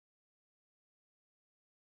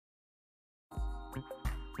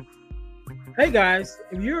Hey guys,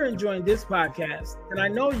 if you're enjoying this podcast, then I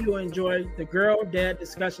know you'll enjoy the Girl Dad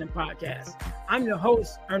Discussion podcast. I'm your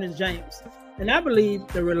host, Ernest James, and I believe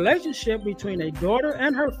the relationship between a daughter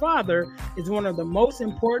and her father is one of the most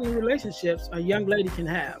important relationships a young lady can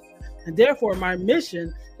have. And therefore, my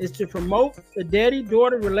mission is to promote the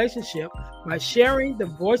daddy-daughter relationship by sharing the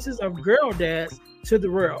voices of girl dads to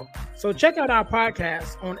the world. So check out our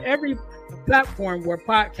podcast on every platform where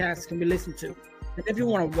podcasts can be listened to. And if you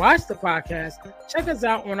want to watch the podcast, check us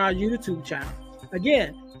out on our YouTube channel.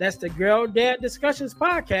 Again, that's the Girl Dad Discussions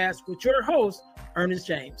podcast with your host, Ernest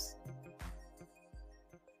James.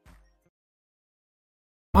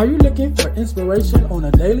 Are you looking for inspiration on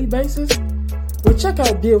a daily basis? Well, check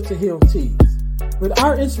out Deal to Heal Tees. With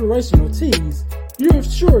our inspirational tees, you're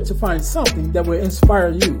sure to find something that will inspire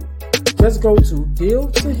you. Just go to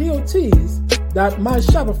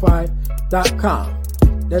dealtohealtees.myshopify.com.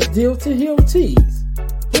 That's Deal to Heal Tees.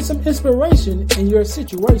 Get some inspiration in your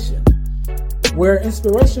situation. Wear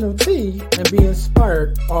inspirational tee and be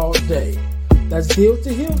inspired all day. That's Deal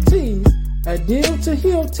to Heal Tees at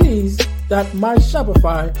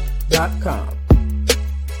dealtohealtees.myshopify.com.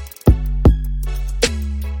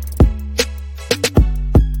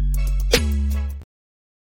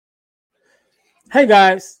 Hey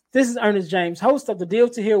guys, this is Ernest James, host of the Deal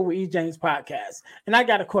to Heal with E. James podcast, and I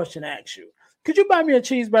got a question to ask you. Could you buy me a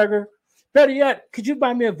cheeseburger? Better yet, could you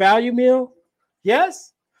buy me a value meal?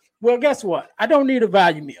 Yes? Well, guess what? I don't need a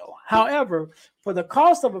value meal. However, for the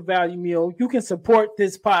cost of a value meal, you can support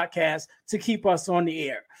this podcast to keep us on the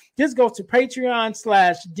air. Just go to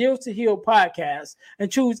Patreon/Deal to Heal podcast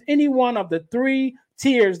and choose any one of the 3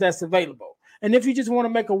 tiers that's available. And if you just want to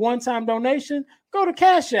make a one-time donation, go to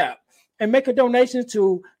Cash App and make a donation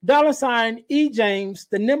to $eJames,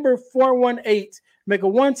 the number 418. Make a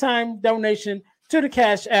one-time donation to the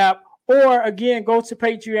Cash App, or again, go to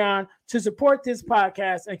Patreon to support this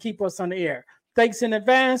podcast and keep us on the air. Thanks in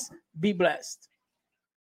advance. Be blessed.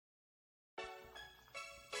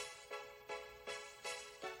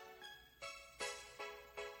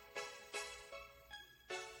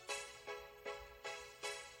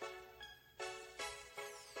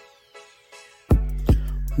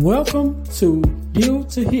 Welcome to Deal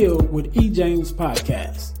to Heal with E. James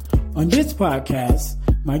podcast. On this podcast,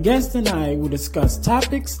 my guest and I will discuss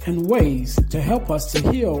topics and ways to help us to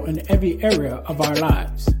heal in every area of our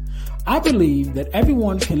lives. I believe that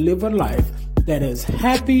everyone can live a life that is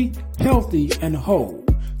happy, healthy, and whole.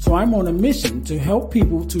 So I'm on a mission to help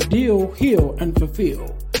people to deal, heal, and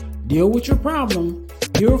fulfill. Deal with your problem,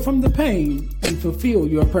 heal from the pain, and fulfill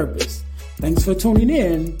your purpose. Thanks for tuning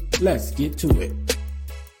in. Let's get to it.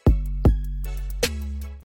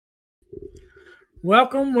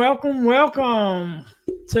 Welcome to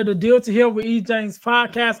the Deal to Heal with E. James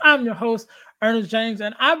podcast. I'm your host, Ernest James,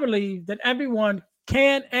 and I believe that everyone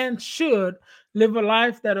can and should live a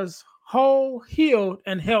life that is whole, healed,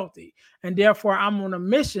 and healthy. And therefore, I'm on a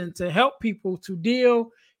mission to help people to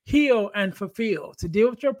deal, heal, and fulfill, to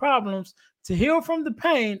deal with your problems, to heal from the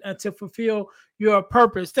pain, and to fulfill your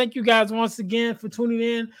purpose. Thank you guys once again for tuning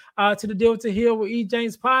in to the Deal to Heal with E.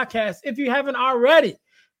 James podcast. If you haven't already,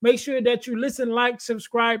 make sure that you listen, like,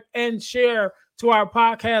 subscribe, and share to our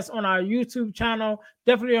podcast on our YouTube channel.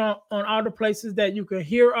 Definitely on all the places that you can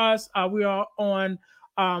hear us. We are on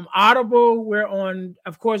Audible. We're on,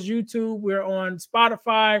 of course, YouTube. We're on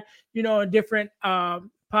Spotify, and different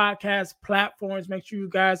podcast platforms. Make sure you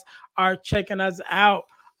guys are checking us out.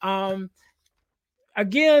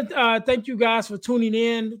 Again, thank you guys for tuning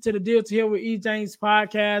in to the Deal to Heal with E. James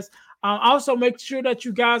podcast. Also, make sure that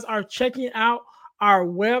you guys are checking out our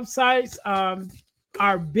websites.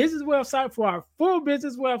 Our business website for our full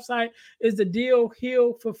business website is the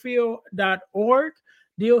dealhealfulfill.org.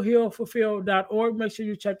 Dealhealfulfill.org. Make sure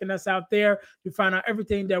you're checking us out there. You find out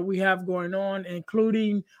everything that we have going on,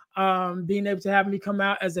 including being able to have me come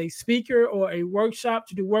out as a speaker or a workshop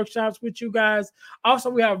to do workshops with you guys. Also,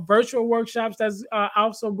 we have virtual workshops that's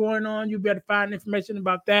also going on. You'll be able to find information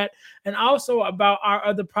about that, and also about our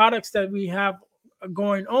other products that we have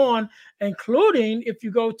going on, including if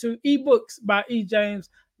you go to ebooks by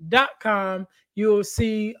ejames.com, you'll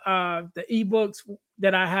see the ebooks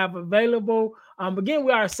that I have available. Again,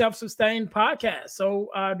 we are a self-sustained podcast. So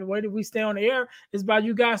the way that we stay on the air is by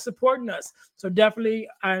you guys supporting us. So definitely,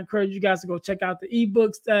 I encourage you guys to go check out the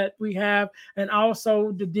ebooks that we have, and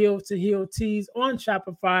also the Deal to Heal tees on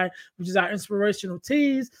Shopify, which is our inspirational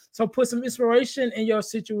tees. So put some inspiration in your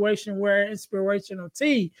situation, wear an inspirational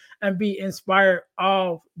tee, and be inspired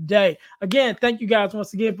all day. Again, thank you guys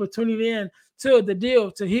once again for tuning in to the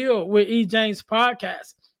Deal to Heal with E. James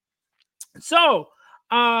podcast. So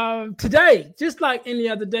Today, just like any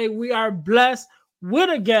other day, we are blessed with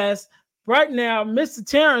a guest right now, Mr.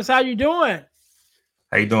 Terrence. How you doing?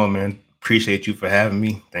 How you doing, man? Appreciate you for having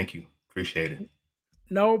me. Thank you. Appreciate it.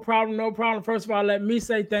 No problem, no problem. First of all, let me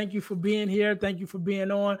say thank you for being here. Thank you for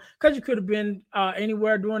being on. Because you could have been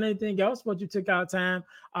anywhere doing anything else, but you took our time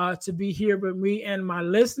to be here with me and my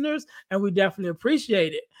listeners, and we definitely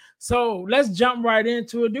appreciate it. So let's jump right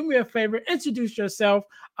into it. Do me a favor, introduce yourself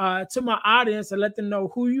to my audience and let them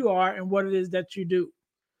know who you are and what it is that you do.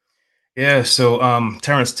 Yeah, so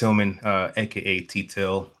Terrence Tillman, aka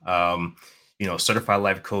T-Till, certified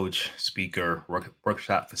life coach, speaker,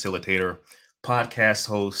 workshop facilitator, podcast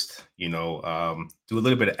host, do a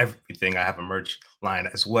little bit of everything. I have a merch line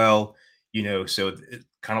as well, so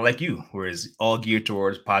kind of like you, whereas all geared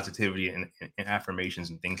towards positivity and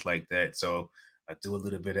affirmations and things like that. So I do a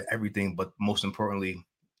little bit of everything, but most importantly,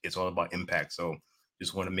 it's all about impact. So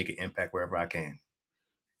just want to make an impact wherever I can.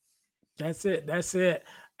 That's it. That's it.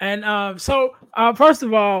 And first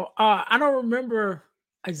of all, I don't remember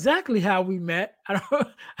exactly how we met. I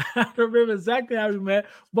don't remember exactly how we met,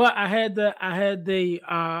 but I had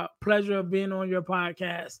the pleasure of being on your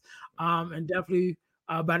podcast. And definitely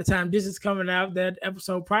by the time this is coming out, that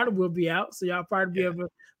episode probably will be out. So y'all probably be Yeah.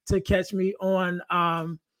 able to catch me on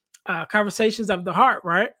Conversations of the Heart,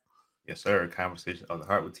 right? Yes, sir. Conversation of the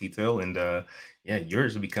Heart with T-Till. And yeah,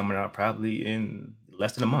 yours will be coming out probably in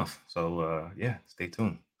less than a month. So yeah, stay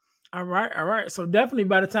tuned. All right, all right. So definitely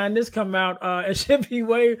by the time this come out, it should be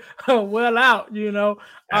way well out, by the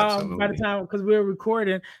Absolutely. time because we're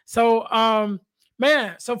recording. So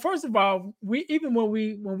man, so first of all, we even when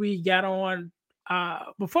we got on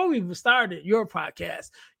before we even started your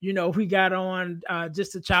podcast, we got on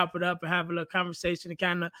just to chop it up and have a little conversation and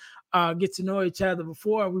kind of get to know each other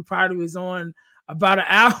before we probably was on about an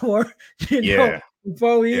hour, you know, Yeah.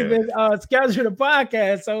 before we Yeah. even scheduled a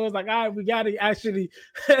podcast. So it was like, all right, we got to actually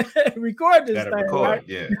record this Gotta thing, right?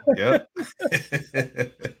 record. Yeah. Yep.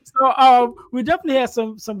 So we definitely had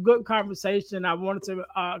some good conversation. I wanted to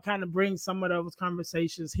kind of bring some of those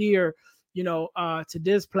conversations here, to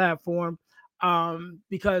this platform.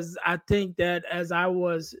 Because I think that as I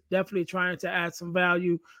was definitely trying to add some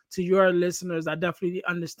value to your listeners, I definitely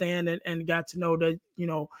understand and got to know that,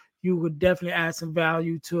 you would definitely add some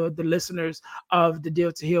value to the listeners of the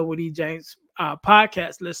Deal to Heal with E. James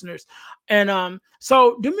podcast listeners. And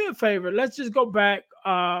so do me a favor, let's just go back.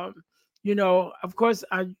 Of course,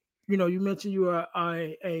 you mentioned you are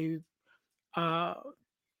uh,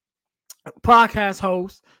 podcast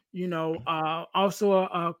host, also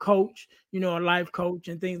a coach, a life coach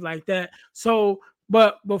and things like that. So,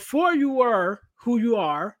 but before you were who you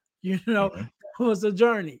are, Mhm. it was a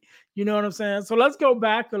journey. You know what I'm saying? So let's go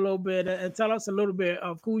back a little bit and tell us a little bit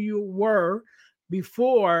of who you were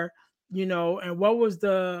before, and what was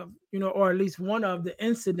the, or at least one of the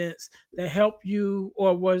incidents that helped you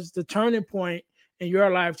or was the turning point in your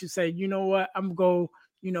life to say, you know what, I'm going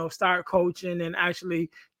to go, start coaching and actually,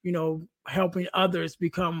 helping others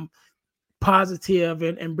become positive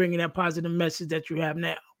and bringing that positive message that you have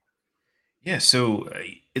now. Yeah. So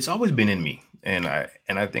it's always been in me, and I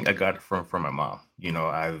think I got it from my mom.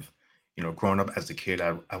 I've growing up as a kid,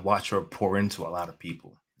 I watched her pour into a lot of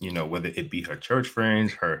people. Whether it be her church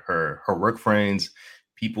friends, her work friends,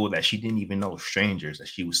 people that she didn't even know, strangers that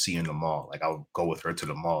she would see in the mall. Like I would go with her to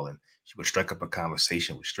the mall, and she would strike up a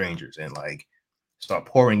conversation with strangers, and like start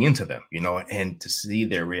pouring into them, and to see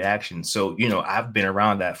their reaction. So, I've been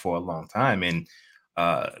around that for a long time. And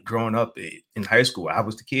growing up in high school, I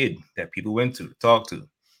was the kid that people went to talk to.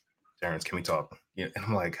 Terrence, can we talk? Yeah. And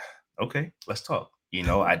I'm like, okay, let's talk.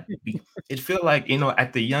 It felt like,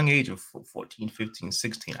 at the young age of 14, 15,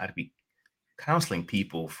 16, I'd be counseling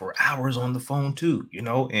people for hours on the phone too,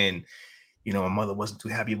 and my mother wasn't too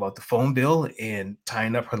happy about the phone bill and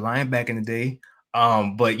tying up her line back in the day.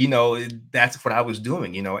 But that's what I was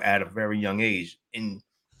doing, at a very young age. And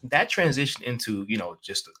that transitioned into,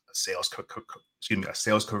 just a a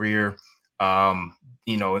sales career. Um,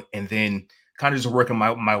 and then kind of just working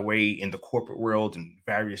my way in the corporate world and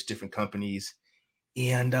various different companies.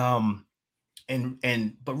 And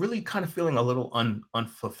but really kind of feeling a little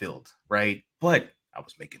unfulfilled, right? But I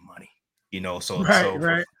was making money, so Right,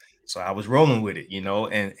 right, I was rolling with it,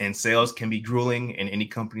 and sales can be grueling in any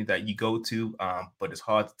company that you go to, but it's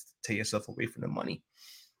hard to take yourself away from the money.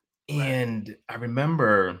 right, And I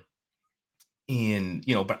remember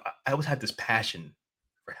but I always had this passion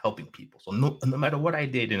for helping people. So no matter what I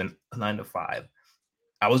did in a 9 to 5,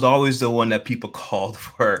 I was always the one that people called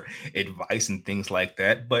for advice and things like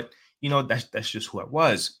that. But that's just who I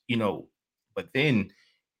was. But then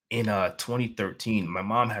in 2013, my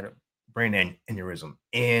mom had aneurysm.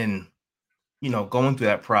 And, going through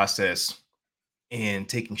that process and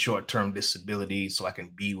taking short-term disability so I can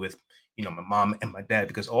be with, my mom and my dad,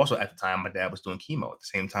 because also at the time my dad was doing chemo at the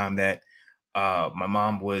same time that my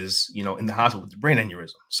mom was, in the hospital with the brain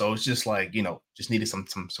aneurysm. So it's just like, just needed some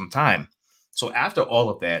time. So after all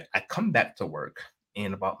of that, I come back to work,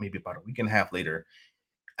 and maybe about a week and a half later,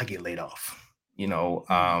 I get laid off.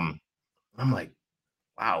 Mm. I'm like,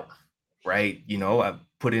 wow, right? I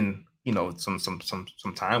put in, some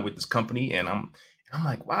time with this company, and I'm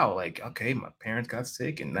like, wow, like, okay, my parents got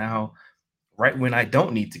sick, and now right when I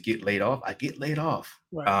don't need to get laid off, I get laid off.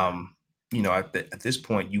 Right. At this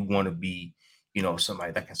point, you want to be,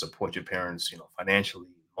 somebody that can support your parents, financially,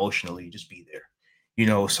 emotionally, just be there.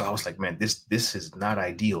 So I was like, man, this is not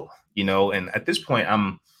ideal, and at this point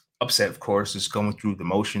I'm upset, of course, just going through the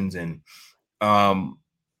motions, and um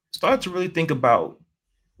started to really think about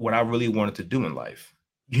what I really wanted to do in life.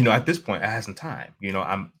 At this point, I had some time.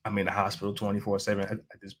 I'm in the hospital 24/7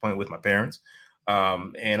 at this point with my parents.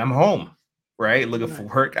 And I'm home, right? Looking for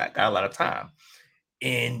Right. work. I got a lot of time.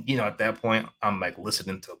 And at that point, I'm like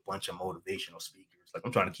listening to a bunch of motivational speakers. Like,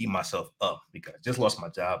 I'm trying to keep myself up because I just lost my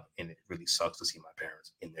job, and it really sucks to see my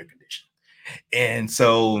parents in their condition. And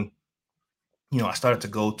so, I started to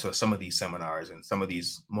go to some of these seminars and some of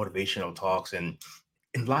these motivational talks and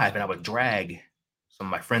in live, and I would drag some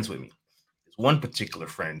of my friends with me. There's one particular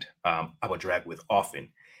friend I would drag with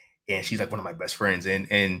often, and she's like one of my best friends.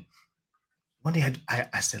 And one day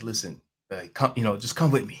I said, "Listen, come, just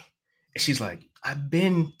come with me." And she's like, "I've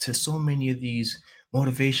been to so many of these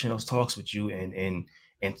motivational talks with you, and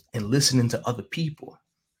listening to other people."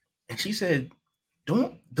 And she said,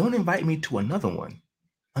 "Don't invite me to another one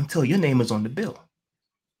until your name is on the bill."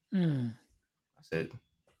 Mm. I said,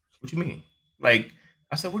 "What you mean?" Like,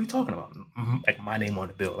 I said, "What are you talking about?" Like, my name on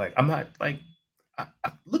the bill. Like, I'm not like,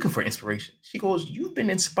 I'm looking for inspiration. She goes, "You've been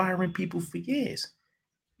inspiring people for years.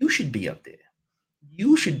 You should be up there.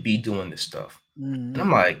 You should be doing this stuff." And Mm.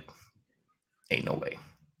 I'm like, "Ain't no way."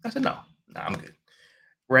 I said, "No, no, I'm good."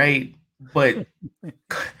 Right. But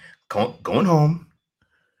going home,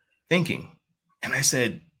 thinking, and I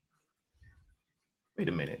said, "Wait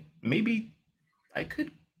a minute. Maybe I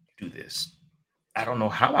could do this. I don't know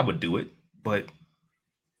how I would do it, but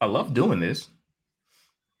I love doing this."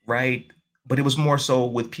 Right? But it was more so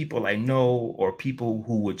with people I know, or people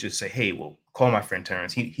who would just say, "Hey, well, call my friend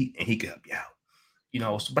Terrence. He could help you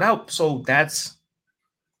out." So that's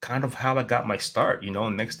kind of how I got my start.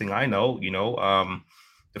 Next thing I know,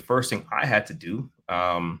 the first thing I had to do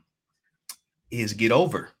is get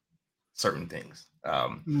over certain things. I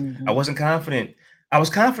Mhm. wasn't confident. I was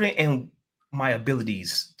confident in my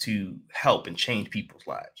abilities to help and change people's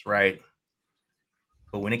lives, right?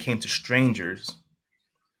 But when it came to strangers,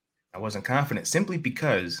 I wasn't confident simply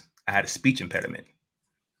because I had a speech impediment.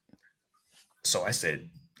 So I said,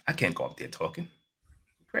 I can't go up there talking.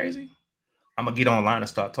 You crazy? I'm gonna get online and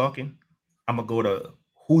start talking. I'm gonna go to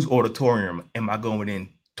whose auditorium am I going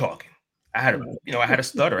in talking? Right. I had a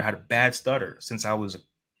stutter. I had a bad stutter since I was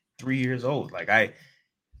 3 years old.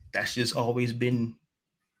 That's just always been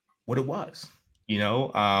what it was, you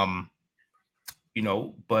know.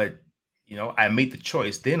 But I made the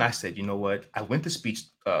choice. Then I said, you know what? I went to speech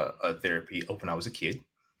therapy when I was a kid,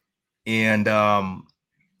 and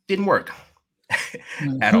didn't work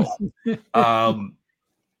at Mhm. all. Um,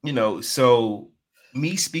 so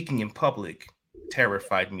me speaking in public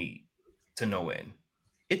terrified me to no end.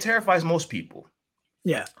 It terrifies most people.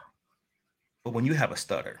 Yeah. But when you have a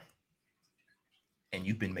stutter and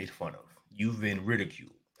you've been made fun of, you've been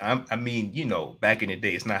ridiculed. I mean, back in the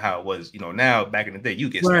day, it's not how it was. Now, back in the day, you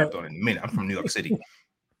get Right. stepped on in a minute. I'm from New York City.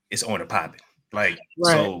 It's on and popping. Like,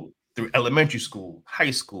 Right. so through elementary school, high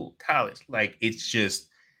school, college, like, it's just,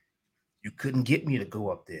 you couldn't get me to go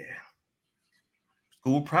up there.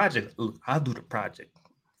 School project, look, I'll do the project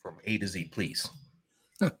from A to Z, please.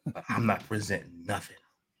 But I'm not presenting nothing.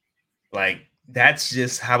 Like, that's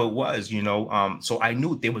just how it was. So I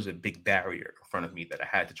knew there was a big barrier in front of me that I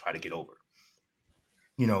had to try to get over.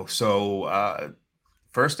 So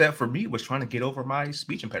first step for me was trying to get over my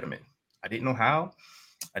speech impediment. I didn't know how.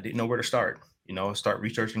 I didn't know where to start. Start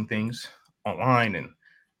researching things online, and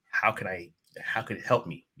how could I how could it help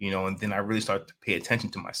me? And then I really started to pay attention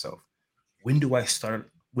to myself. When do I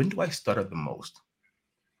start? When do I stutter the most?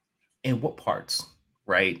 And what parts?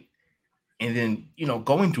 Right. And then,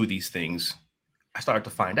 going through these things, I started to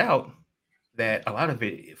find out that a lot of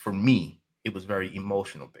it, for me, it was very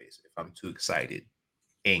emotional based. If I'm too excited,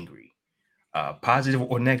 angry, positive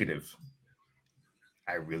or negative,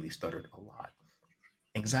 I really stuttered a lot.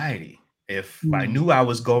 Anxiety. If I Mm. knew I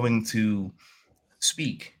was going to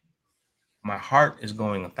speak, My heart is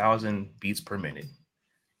going 1,000 beats per minute.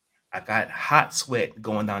 I got hot sweat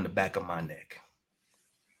going down the back of my neck.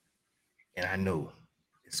 And I knew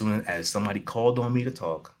as soon as somebody called on me to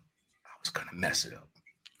talk, I was going to mess it up.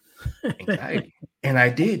 Anxiety. And I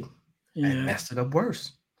did. I Yeah. messed it up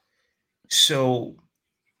worse. So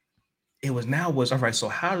it was now was all right. So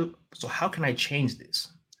how can I change this?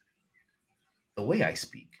 The way I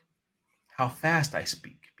speak, how fast I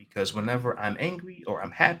speak. Because whenever I'm angry or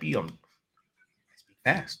I'm happy, I speak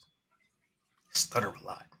fast, stutter a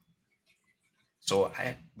lot. So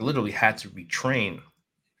I literally had to retrain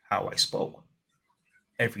how I spoke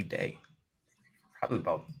every day. Probably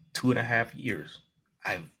about 2.5 years.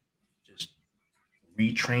 I've just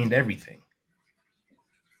retrained everything.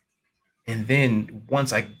 And then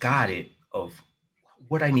once I got it of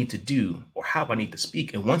what I need to do or how I need to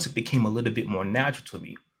speak, and once it became a little bit more natural to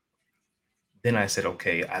me, then I said,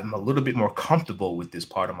 okay, I'm a little bit more comfortable with this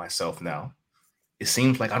part of myself now. It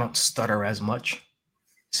seems like I don't stutter as much.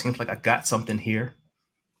 It seems like I got something here.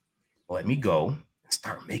 Let me go and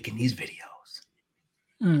start making these videos.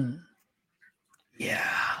 Mm. Yeah.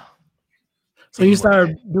 So Then you you want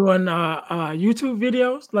to started doing YouTube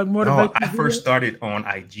videos, like No, I motivational first videos? started on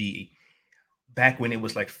IG back when it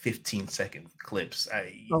was like 15-second clips.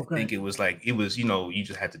 I Okay. think it was, you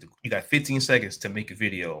just had to do, you got 15 seconds to make a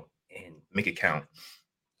video and make it count.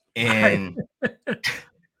 Right. And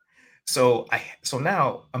so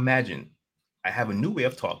now imagine I have a new way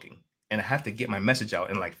of talking and I have to get my message out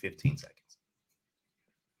in like 15 seconds.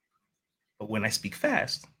 But when I speak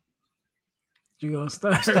fast, You gonna I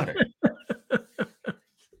start? stutter.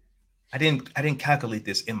 I didn't calculate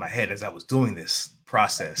this in my head as I was doing this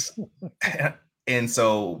process. And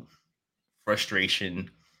so frustration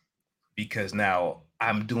because now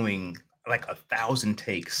I'm doing like 1,000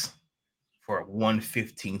 takes for a 1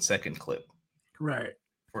 15-second clip Right.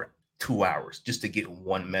 for 2 hours just to get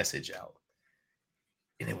one message out.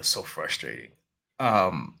 And it was so frustrating.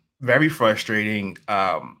 Very frustrating.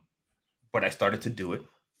 But I started to do it.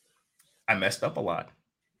 I messed up a lot.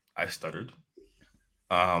 I stuttered.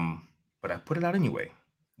 But I put it out anyway,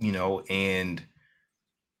 and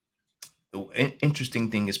the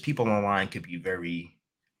interesting thing is people online could be very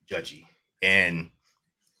judgy. And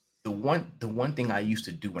the one thing I used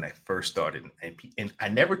to do when I first started, and I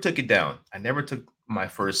never took it down. I never took my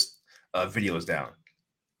first videos down.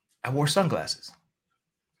 I wore sunglasses.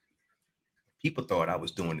 People thought I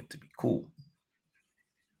was doing it to be cool.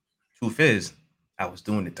 Truth is, I was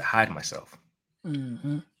doing it to hide myself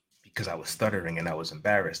Hmm. because I was stuttering and I was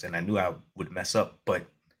embarrassed and I knew I would mess up. But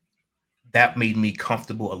that made me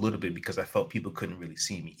comfortable a little bit because I felt people couldn't really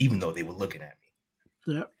see me, even though they were looking at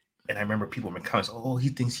me. Yep. And I remember people in the comments, "Oh, he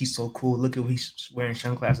thinks he's so cool. Look at what he's wearing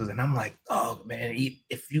sunglasses." And I'm like, "Oh man,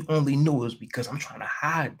 if you only knew it was because I'm trying to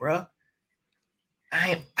hide, bruh.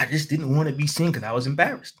 I just didn't want to be seen because I was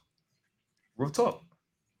embarrassed. Real talk."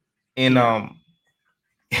 And Yeah.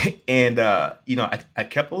 I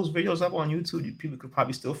kept those videos up on YouTube. People could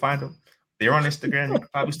probably still find them. They're on Instagram. You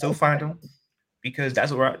could probably still find them because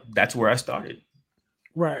that's where I started.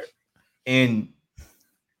 Right. And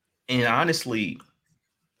and honestly,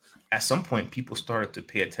 at some point, people started to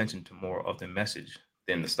pay attention to more of the message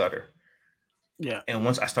than the stutter. Yeah. And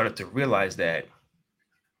once I started to realize that,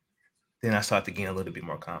 then I started to gain a little bit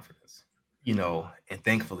more confidence. And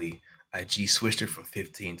thankfully, IG switched it from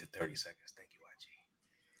 15 to 30 seconds. Thank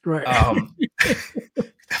Right. you,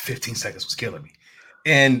 IG. That 15 seconds was killing me.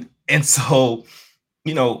 And so,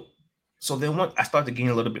 you know, so then when I started to gain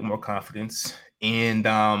a little bit more confidence. And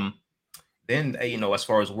then, as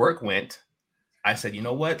far as work went, I said, you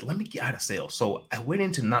know what, let me get out of sales. So I went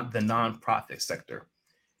into not the nonprofit sector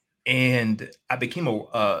and I became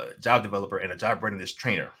a job developer and a job readiness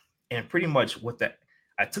trainer. And pretty much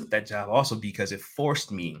I took that job also because it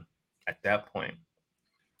forced me at that point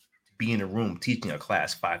to be in a room teaching a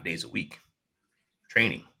class 5 days a week,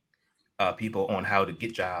 training people on how to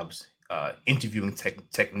get jobs, interviewing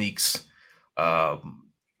techniques, um,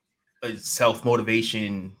 self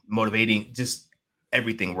motivation, motivating, just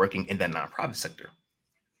everything working in that nonprofit sector.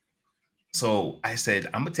 So I said,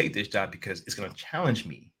 I'm gonna take this job because it's gonna challenge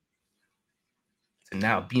me to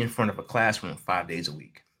now be in front of a classroom 5 days a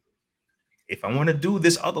week. If I want to do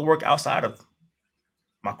this other work outside of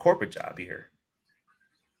my corporate job here,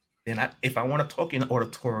 then if I want to talk in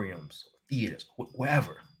auditoriums, theaters,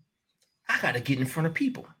 wherever, I got to get in front of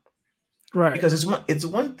people Right. because it's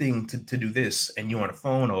one thing to do this and you're on a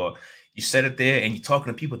phone or you set it there and you're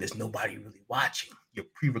talking to people. There's nobody really watching. You're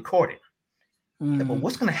pre-recorded. Yeah, but Hmm.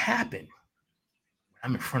 what's going to happen when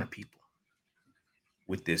I'm in front of people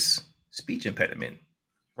with this speech impediment,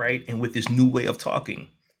 right? And with this new way of talking?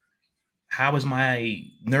 how is my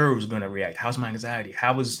nerves going to react? How's my anxiety?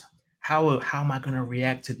 How am I going to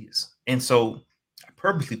react to this? And so I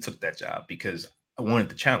purposely took that job because I wanted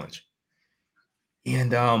the challenge.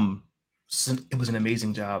 And so it was an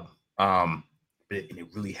amazing job. And it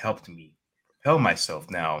really helped me propel myself.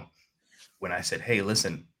 Now, when I said, "Hey,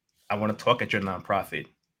 listen, I want to talk at your nonprofit.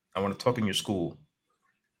 I want to talk in your school."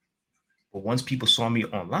 But once people saw me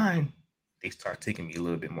online, they start taking me a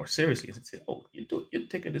little bit more seriously. And said, "Oh, you're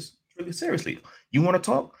taking this really seriously. You want to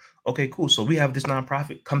talk? Okay, cool. So we have this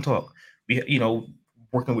nonprofit. Come talk. We,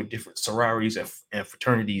 working with different sororities and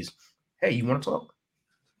fraternities. Hey, you want to talk?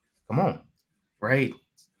 Come on, right?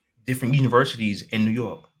 Different universities in New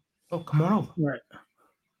York. Oh, come on over." Right.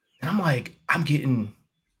 And I'm like, I'm getting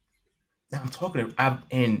now. I'm talking.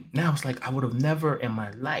 And now it's like I would have never in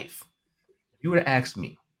my life. If you would have asked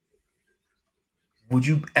me, would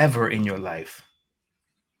you ever in your life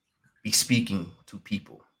be speaking to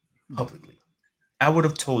people publicly? I would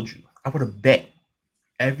have told you. I would have bet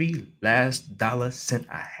every last dollar cent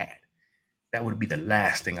I had that would be the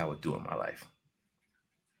last thing I would do in my life.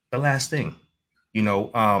 The last thing, you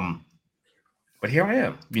know. But here I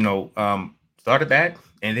am. Started that,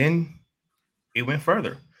 and then it went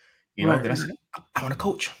further. Right. Then I said, I want to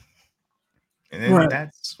coach. And then Right.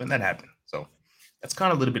 that's when that happened. So that's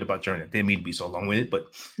kind of a little bit about journey. I didn't mean to be so long with it, but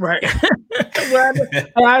Right. yeah.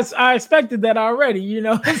 Well, I expected that already, you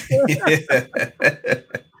know.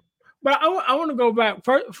 But I want to go back.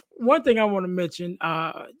 First, one thing I want to mention,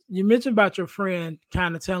 you mentioned about your friend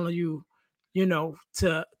kind of telling you,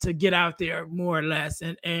 to get out there more or less,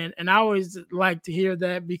 and I always like to hear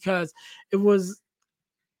that because it was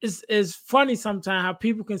it's funny sometimes how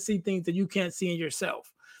people can see things that you can't see in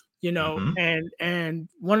yourself, Hmm. and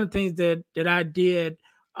one of the things that I did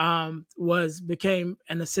was became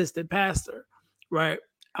an assistant pastor, right?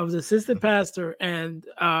 I was assistant pastor, and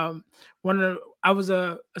I was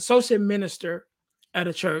a associate minister at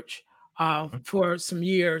a church for some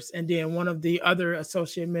years, and then one of the other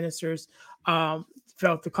associate ministers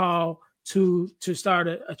felt the call to start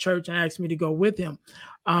a church and asked me to go with him.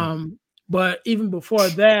 Um, but even before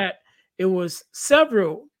that, it was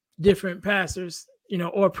several different pastors,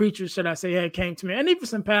 or preachers, should I say, had came to me, and even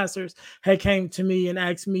some pastors had came to me and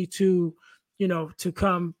asked me to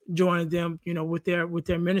come join them, with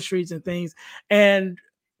their ministries and things. And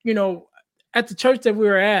you know, at the church that we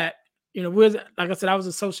were at, we're like I said, I was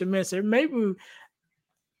a social minister. Maybe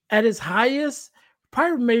at its highest,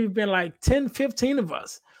 probably maybe been like 10, 15 of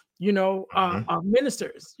us, Hmm.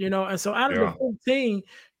 ministers, and so out of the Yeah. 15,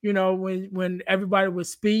 when everybody would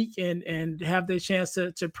speak and have their chance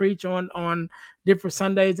to preach on different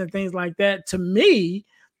Sundays and things like that, to me,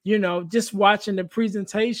 just watching the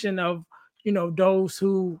presentation of, those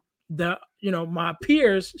who my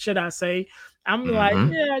peers, should I say, I'm like,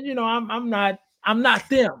 Hmm. yeah, I'm not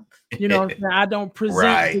them. I don't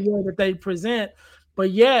present the Right. way that they present,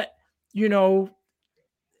 but yet, you know,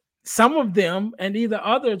 some of them and either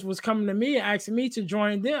others was coming to me asking me to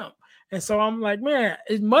join them. And so I'm like, man,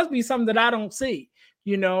 it must be something that I don't see,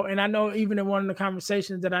 And I know even in one of the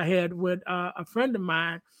conversations that I had with a friend of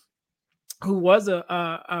mine who was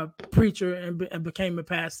a preacher and became a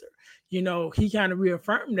pastor, he kind of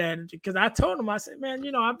reaffirmed that because I told him, I said, man,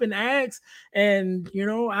 I've been asked, and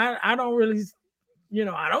I don't really,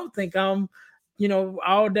 I don't think I'm,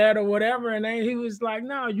 all that or whatever. And then he was like,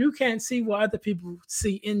 no, you can't see what other people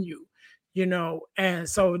see in you, And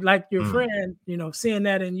so, like your Mm. friend, seeing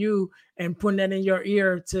that in you and putting that in your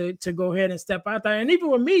ear to go ahead and step out there. And even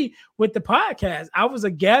with me with the podcast, I was a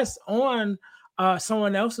guest on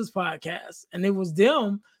someone else's podcast, and it was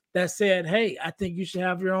them that said, hey, I think you should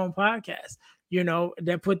have your own podcast.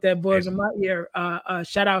 That put that buzz in Amazing. my ear.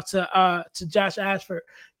 Shout out to Josh Ashford,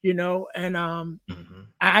 and Hmm.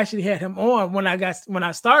 I actually had him on when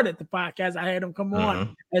I started the podcast. I had him come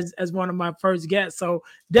on Hmm. as one of my first guests. So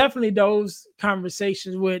definitely those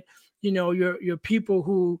conversations with your people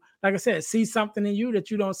who, like I said, see something in you that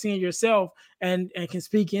you don't see in yourself, and can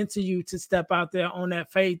speak into you to step out there on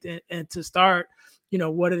that faith, and to start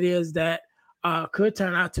what it is that could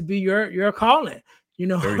turn out to be your calling. You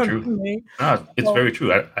know Very what I true. mean? No, it's So very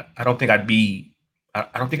true. I don't think I'd be. I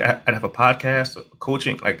don't think I'd have a podcast or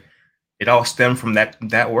coaching. Like it all stemmed from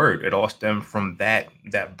that word. It all stemmed from that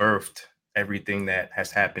birthed everything that has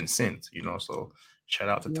happened since. So shout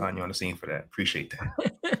out to yeah. Tanya on the scene for that. Appreciate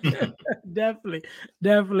that. Definitely,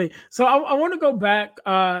 definitely. So I want to go back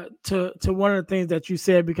to one of the things that you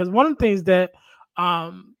said, because one of the things that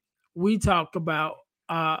um we talked about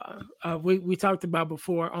we talked about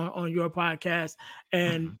before on your podcast,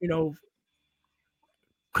 and Mhm.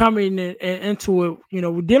 coming into it,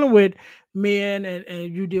 we're dealing with men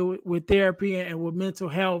and you deal with therapy and with mental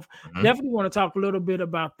health. Hmm. Definitely want to talk a little bit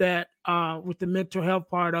about that with the mental health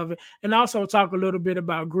part of it, and also talk a little bit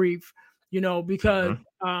about grief, because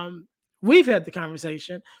Hmm. um, we've had the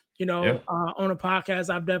conversation, Yeah. on a podcast.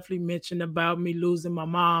 I've definitely mentioned about me losing my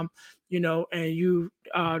mom, and you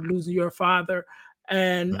losing your father.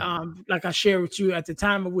 And Mhm. like I shared with you at the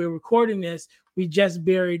time that we we're recording this, we just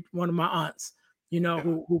buried one of my aunts, Yeah.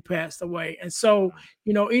 who passed away. And so,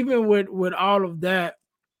 even with all of that,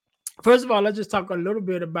 first of all, let's just talk a little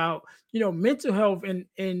bit about mental health in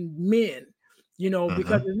men,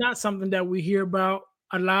 because Hmm. it's not something that we hear about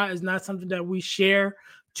a lot. It's not something that we share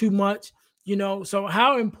too much. So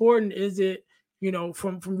how important is it,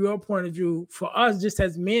 from your point of view, for us just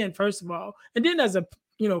as men, first of all, and then as a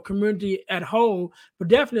community at whole, but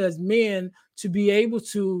definitely as men, to be able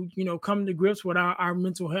to come to grips with our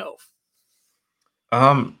mental health.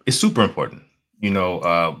 It's super important. You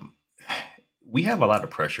know, we have a lot of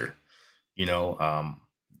pressure, you know, um,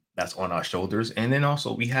 that's on our shoulders. And then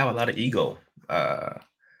also we have a lot of ego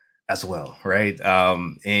as well, right?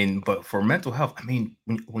 And but for mental health, I mean,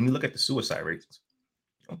 when you look at the suicide rates,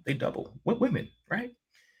 they double with women, right?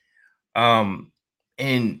 Um,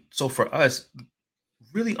 and so for us,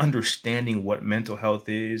 really understanding what mental health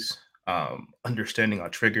is, understanding our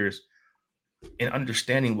triggers, and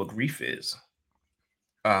understanding what grief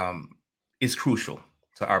um, is crucial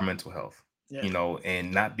to our mental health, Yeah.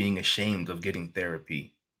 and not being ashamed of getting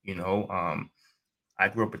therapy. I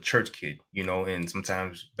grew up a church kid, and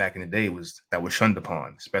sometimes back in the day was that was shunned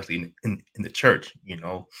upon, especially in the church,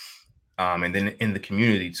 and then in the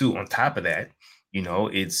community too. On top of that,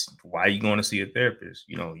 it's why are you going to see a therapist?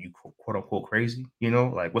 You quote unquote crazy,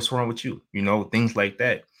 like what's wrong with you? Things like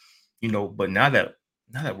that. But now that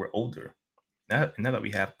we're older, now that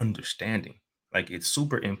we have understanding, like it's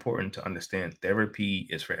super important to understand therapy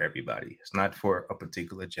is for everybody. It's not for a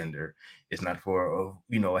particular gender. It's not for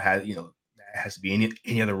it has to be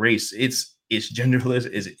any other race. It's genderless.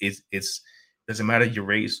 It's doesn't matter your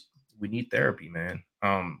race. We need therapy, man.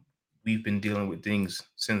 We've been dealing with things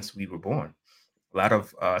since we were born. A lot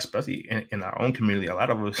of especially in our own community, a lot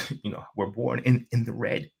of us, were born in the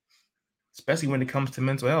red, especially when it comes to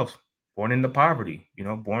mental health. Born into poverty,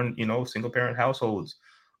 born, single parent households,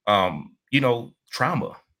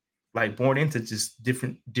 trauma, like born into just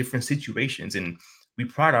different situations. And we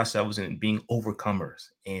pride ourselves in being overcomers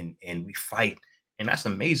and we fight. And that's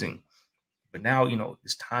amazing. But now,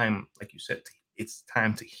 it's time, like you said, it's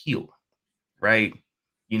time to heal, right?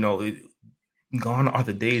 You know, it, Gone are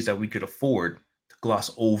the days that we could afford to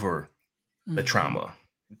gloss over the Mhm. trauma.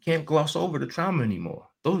 You can't gloss over the trauma anymore.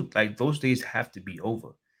 Those days have to be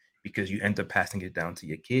over because you end up passing it down to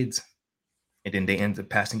your kids, and then they end up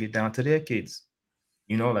passing it down to their kids.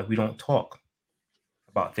 Like we don't talk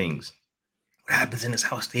about things. What happens in this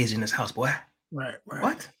house stays in this house, boy. Right, right.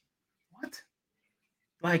 What? What?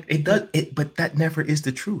 Like it does it, but that never is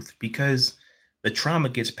the truth because the trauma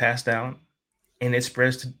gets passed down and it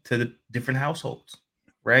spreads to the different households,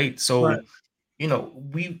 right? Right. So you know,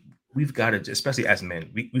 we've got to, especially as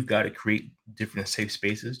men, we've got to create different safe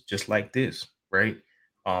spaces just like this, right?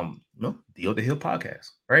 Deal the Hill podcast,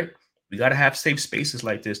 right? We got to have safe spaces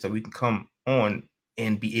like this that we can come on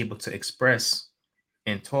and be able to express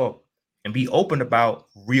and talk and be open about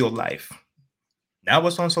real life. Not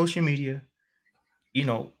what's on social media,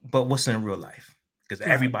 but what's in real life. Because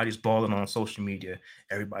Right. everybody's balling on social media.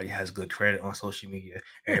 Everybody has good credit on social media.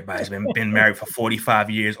 Everybody's been married for 45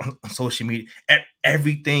 years on social media.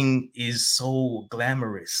 Everything is so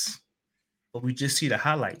glamorous, but we just see the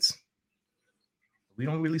highlights. We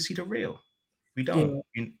don't really see the real. We don't,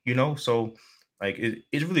 Yeah. so like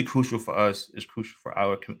it's really crucial for us. It's crucial for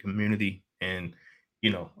our community and,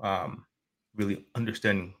 you know, um, really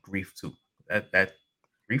understanding grief too. That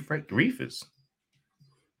grief, right? Grief is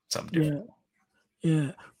something different. Yeah.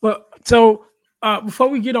 Yeah. But so before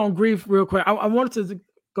we get on grief real quick, I wanted to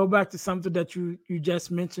go back to something that you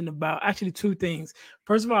just mentioned about actually two things.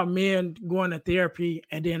 First of all, men going to therapy,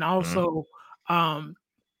 and then Mhm. also um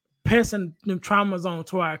passing them traumas on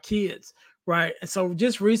to our kids, right? And so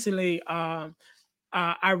just recently, I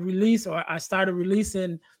started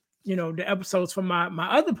releasing, the episodes from my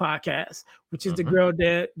other podcast, which is the Mhm. Girl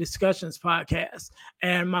Dad Discussions podcast.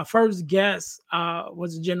 And my first guest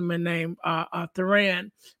was a gentleman named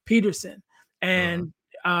Theran Peterson, Mhm.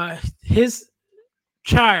 and his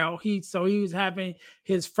child he was having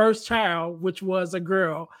his first child, which was a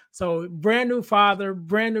girl, so brand new father,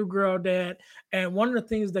 brand new girl dad. And one of the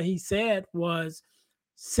things that he said was,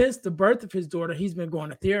 since the birth of his daughter, he's been going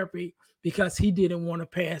to therapy because he didn't want to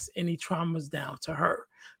pass any traumas down to her.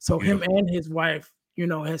 So him Beautiful. and his wife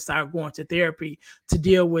had started going to therapy to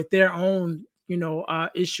deal with their own,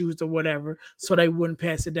 issues or whatever, so they wouldn't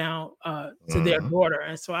pass it down to their Mhm. daughter.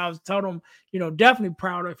 And so I was told him, definitely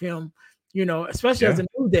proud of him, especially as Yeah.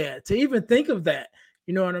 a new dad, to even think of that.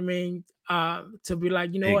 You know what I mean? To be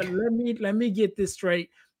like, what, Big. let me get this straight,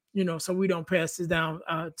 so we don't pass this down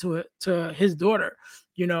to his daughter.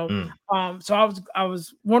 You know, Mm. so I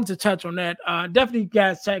was wanted to touch on that. Definitely,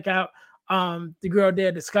 guys, check out the Girl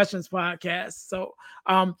Dad Discussions podcast. So,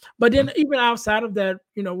 but then Mhm. even outside of that,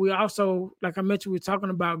 we also, like I mentioned, we're talking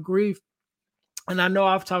about grief, and I know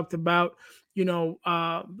I've talked about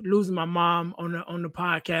losing my mom on the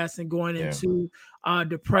podcast and going Yeah. into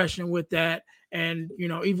depression with that, and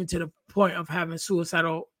even to the point of having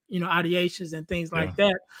suicidal ideations and things Yeah. like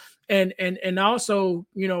that, and also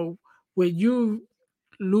with you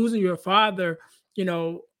losing your father,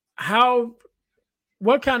 how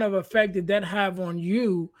what kind of effect did that have on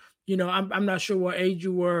you? I'm not sure what age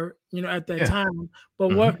you were, at that Yeah. time,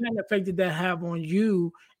 but what Mhm. kind of effect did that have on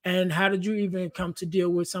you? And how did you even come to deal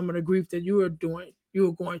with some of the grief that you were going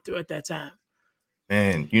through at that time?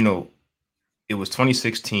 And it was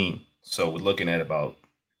 2016, so we're looking at about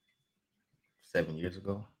 7 years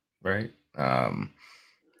ago, right?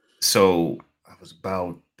 So I was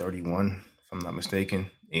about 31, if I'm not mistaken,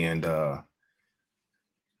 and I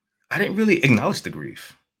didn't really acknowledge the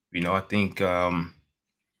grief. I think I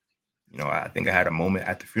think I had a moment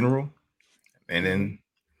at the funeral, and Mhm. then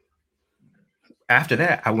after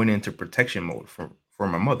that, I went into protection mode for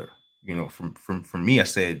my mother. From me,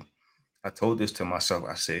 I told this to myself.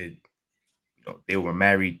 I said, they were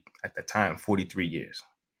married at the time 43 years.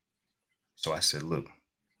 So I said, look,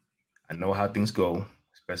 I know how things go,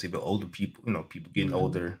 especially with older people. People getting Mhm.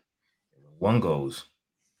 older. When one goes,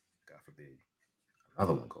 God forbid,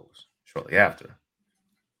 another one goes shortly after.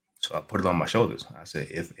 So I put it on my shoulders. I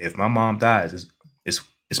said, if my mom dies, it's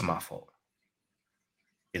it's my fault.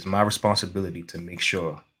 It's my responsibility to make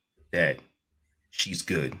sure that she's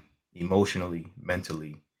good emotionally,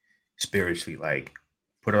 mentally, spiritually. Like,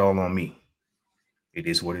 put it all on me. It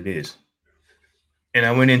is what it is. And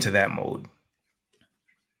I went into that mode,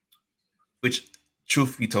 which,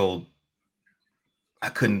 truth be told, I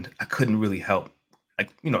couldn't really help.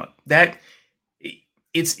 Like, that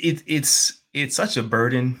it's such a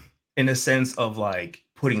burden in a sense of like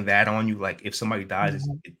putting that on you. Like, if somebody dies,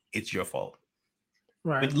 Mhm. it's your fault.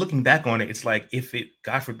 Right. But looking back on it, it's like, if it,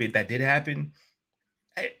 God forbid, that did happen,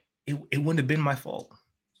 it wouldn't have been my fault,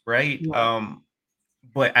 right? Right.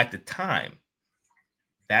 But at the time,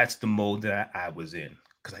 that's the mode that I was in,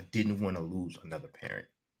 because I didn't want to lose another parent.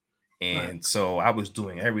 Right. And so I was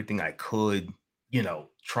doing everything I could,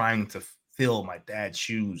 trying to fill my dad's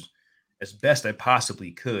shoes as best I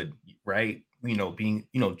possibly could, right? Being,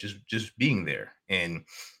 just being there and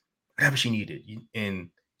whatever she needed.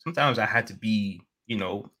 And sometimes I had to be,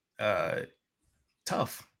 uh,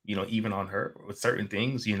 tough, even on her with certain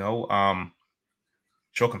things,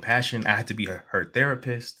 show compassion. I had to be her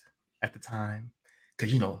therapist at the time,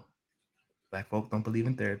 because, Black folk don't believe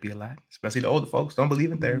in therapy a lot, especially the older folks don't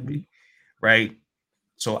believe in Mhm. therapy, right?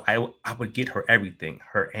 So I would get her everything,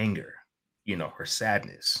 her anger, her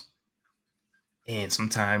sadness. And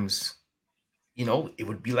sometimes, it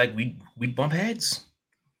would be like we'd bump heads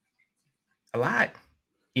a lot.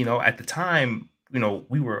 At the time,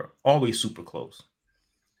 we were always super close.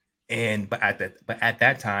 And but at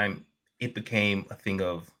that time, it became a thing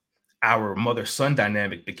of, our mother-son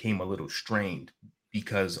dynamic became a little strained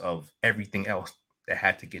because of everything else that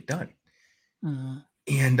had to get done.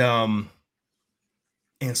 Mhm.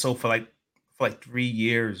 And so for like 3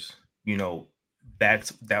 years,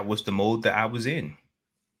 that was the mode that I was in.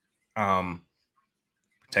 Um,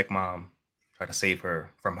 Protect mom, try to save her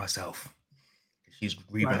from herself. She's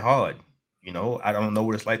grieving Right. hard. I don't know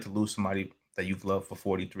what it's like to lose somebody that you've loved for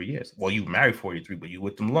 43 years. Well, you married 43, but you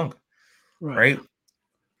with them longer, Right. right?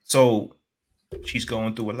 So she's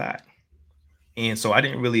going through a lot. And so I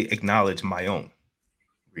didn't really acknowledge my own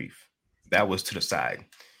grief. That was to the side.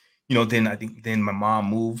 Then I think then my mom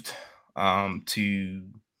moved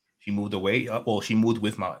to she moved away. Well, she moved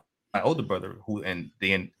with my older brother, who, and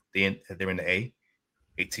they're in the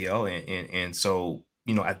ATL, and so,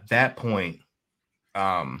 at that point,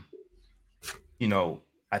 um, you know,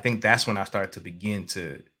 I think that's when I started to begin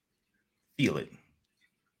to feel it,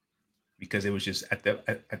 because it was just at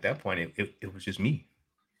that point, it was just me,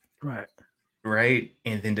 Right. right?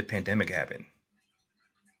 And then the pandemic happened,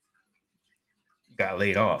 got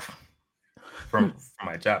laid off from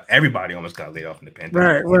my job. Everybody almost got laid off in the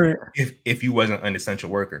pandemic, Right. Right. if you wasn't an essential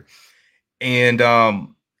worker. And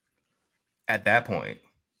at that point,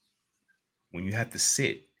 when you have to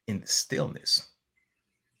sit in the stillness,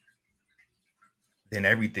 then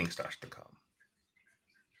everything starts to come.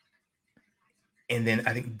 And then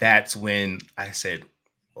I think that's when I said,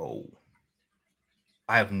 oh,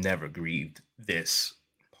 I have never grieved this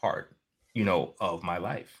part, of my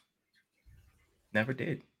life. Never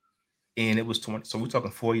did. And it was 20. So we're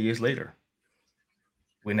talking 4 years later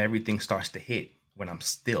when everything starts to hit, when I'm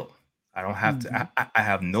still, I don't have to, Mhm. I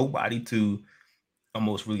have nobody to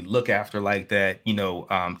almost really look after like that,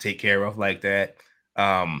 take care of like that.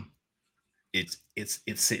 Um, it's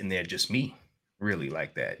sitting there, just me, really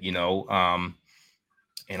like that,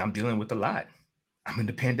 and I'm dealing with a lot. I'm in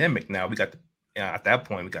the pandemic now. We got at that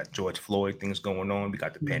point, we got George Floyd things going on. We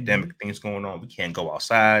got the pandemic Mhm. things going on. We can't go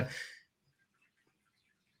outside.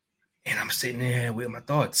 And I'm sitting there with my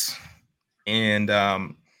thoughts. And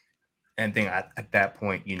then at that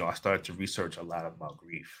point, I started to research a lot about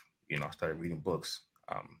grief. I started reading books.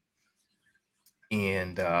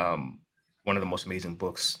 And One of the most amazing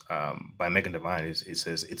books by Megan Devine is, it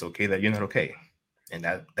says it's okay that you're not okay. And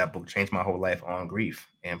that book changed my whole life on grief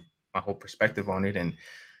and my whole perspective on it,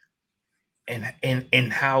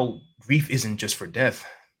 and how grief isn't just for death.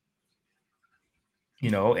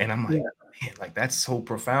 And I'm like, Yeah. man, like that's so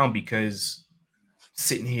profound, because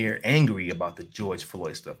sitting here angry about the George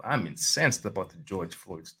Floyd stuff, I'm incensed about the George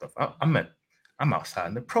Floyd stuff. I'm outside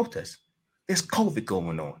in the protest. There's COVID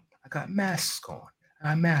going on. I got masks on. I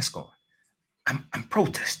got mask on. I'm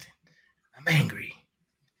protesting. I'm angry.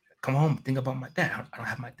 Come home, think about my dad. I don't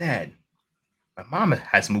have my dad. My mom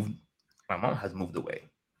has moved. My mom has moved away.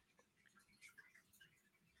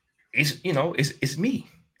 It's me,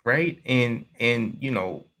 right? And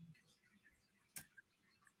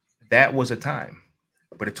that was a time,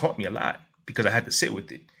 but it taught me a lot because I had to sit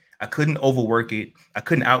with it. I couldn't overwork it. I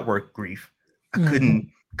couldn't outwork grief. I Mhm.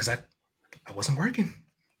 couldn't, because I wasn't working.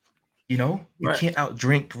 You Right. can't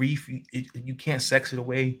outdrink grief. You can't sex it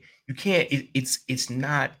away. You can't. It's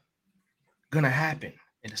not gonna happen,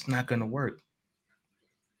 and it's not gonna work.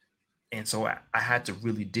 And so I had to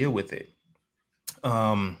really deal with it.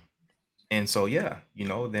 Um, and so yeah,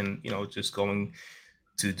 then just going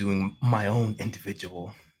to doing my own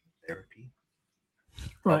individual therapy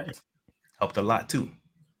Right. helped a lot too.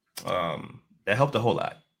 That helped a whole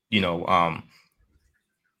lot. You know, um,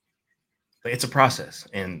 but it's a process,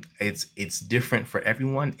 and it's different for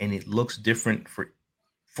everyone, and it looks different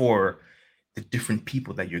for the different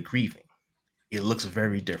people that you're grieving. It looks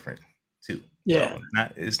very different too. Yeah. So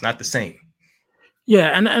it's not the same.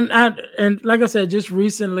 Yeah, and like I said, just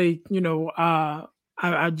recently,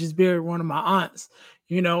 I just buried one of my aunts,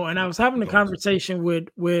 and I was having a Condolences. conversation with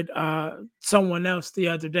someone else the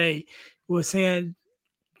other day, who was saying,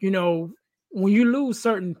 you know, when you lose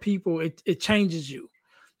certain people, it changes you,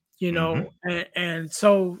 Mm-hmm. and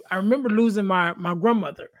so I remember losing my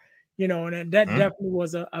grandmother, and that Mm-hmm. definitely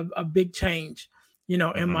was a big change, in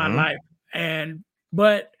my Mm-hmm. life. And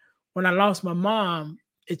but when I lost my mom,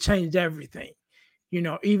 it changed everything.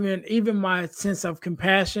 Even my sense of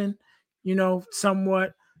compassion,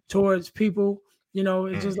 somewhat towards people.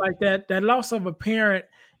 It's just like that loss of a parent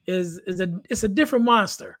it's a different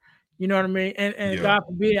monster. You know what I mean? And Yeah. God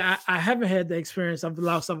forbid, I haven't had the experience of the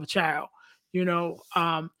loss of a child, you know.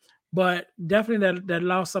 But definitely that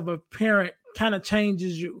loss of a parent kind of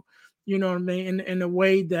changes you, you know what I mean, in a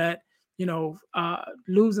way that,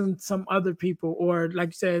 losing some other people, or like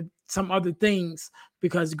you said, some other things,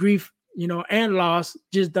 because grief, and loss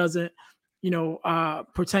just doesn't,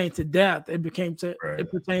 pertain to death. Right.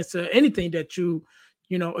 It pertains to anything that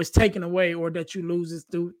is taken away, or that you loses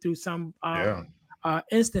through some Yeah.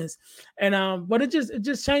 instance. And but it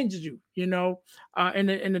just changes you, in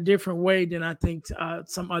a different way than I think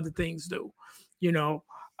some other things do, you know.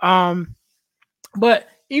 Um, but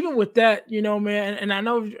even with that, man, and I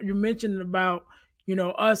know you mentioned about,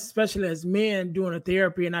 us, especially as men, doing a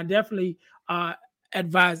therapy, and I definitely uh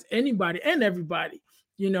advise anybody and everybody,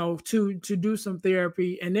 to do some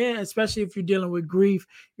therapy. And then especially if you're dealing with grief,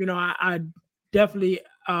 I definitely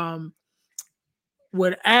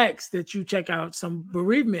would ask that you check out some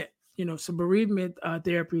bereavement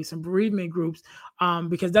therapy, some bereavement groups,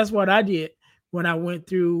 because that's what I did when I went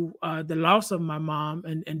through the loss of my mom,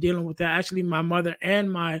 and dealing with that. Actually, my mother and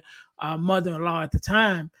my mother-in-law at the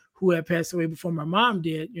time, who had passed away before my mom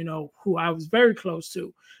did, who I was very close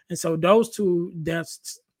to. And so those two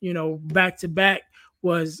deaths, back to back,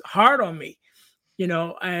 was hard on me, and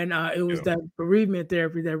it was Yeah. that bereavement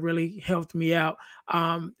therapy that really helped me out.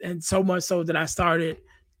 And so much so that I started,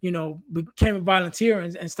 became a volunteer,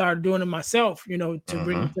 and started doing it myself, to bring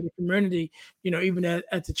Mm-hmm. it to the community, even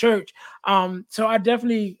at the church. So I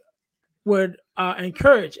definitely would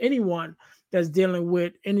encourage anyone, that's dealing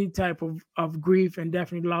with any type of grief and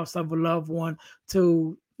definitely loss of a loved one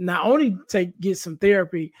to not only get some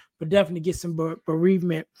therapy, but definitely get some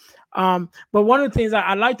bereavement. But one of the things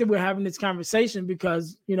I like that we're having this conversation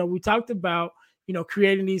because we talked about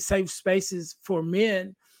creating these safe spaces for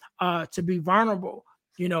men to be vulnerable,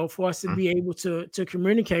 for us to Mhm. be able to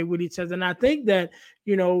communicate with each other. And I think that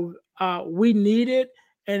we need it,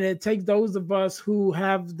 and it takes those of us who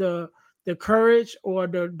have the courage or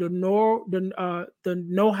the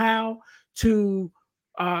know-how to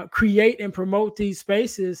create and promote these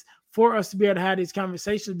spaces for us to be able to have these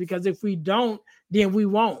conversations, because if we don't, then we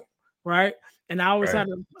won't, right? And I always Right. had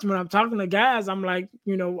to, when I'm talking to guys, I'm like,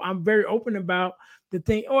 I'm very open about the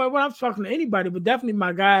thing, or when I'm talking to anybody, but definitely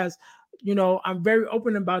my guys, I'm very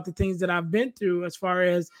open about the things that I've been through, as far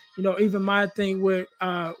as even my thing with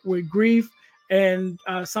grief and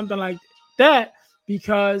something like that,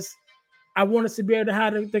 because I want us to be able to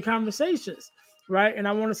have the conversations, right? And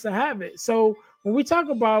I want us to have it. So when we talk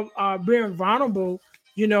about being vulnerable,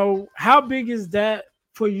 how big is that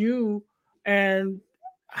for you, and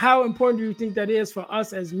how important do you think that is for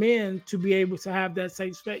us as men to be able to have that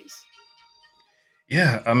safe space?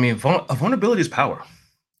 Yeah, I mean, vulnerability is power.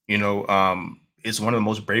 It's one of the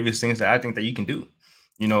most bravest things that I think that you can do.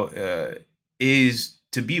 You know, uh, is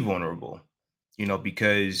to be vulnerable.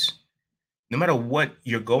 Because no matter what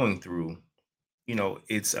you're going through,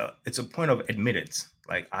 it's a point of admittance.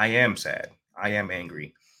 Like, I am sad, I am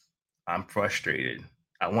angry, I'm frustrated,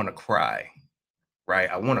 I want to cry, right?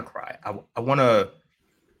 I want to cry. I want to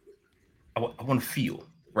feel,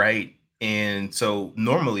 right? And so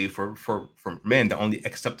normally for men, the only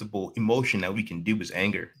acceptable emotion that we can do is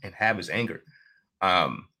anger and have is anger,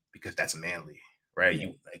 because that's manly, right? Yeah.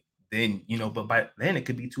 You like then but by then it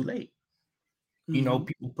could be too late. Hmm.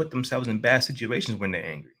 People put themselves in bad situations when they're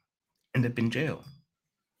angry, end up in jail,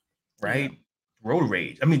 Yeah. right? Road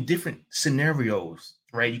rage. I mean, different scenarios,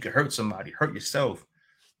 right? You could hurt somebody, hurt yourself,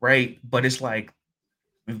 right? But it's like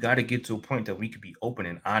we've got to get to a point that we could be open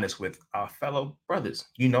and honest with our fellow brothers,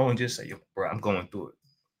 and just say, "Yo, bro, I'm going through it."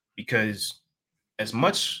 Because as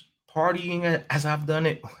much partying as I've done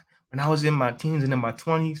it when I was in my teens and in my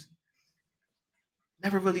 20s,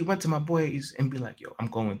 never really went to my boys and be like, "Yo, I'm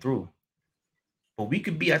going through." But we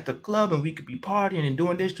could be at the club and we could be partying and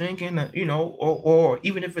doing this, drinking, or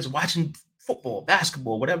even if it's watching football,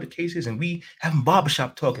 basketball, whatever the case is, and we having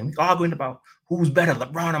barbershop talking, we arguing about who's better,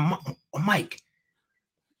 LeBron or Mike.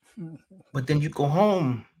 But then you go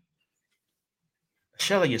home, a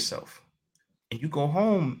shell of yourself, and you go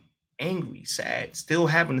home angry, sad, still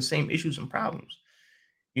having the same issues and problems.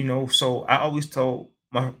 So I always tell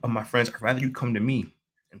my friends, I'd rather you come to me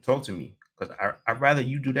and talk to me, because I'd rather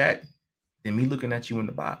you do that than me looking at you in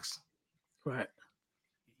the box. Right.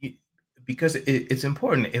 You- because it's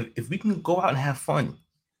important. If we can go out and have fun,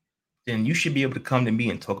 then you should be able to come to me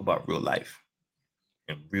and talk about real life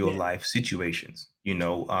and real Yeah. life situations.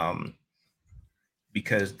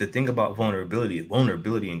 Because the thing about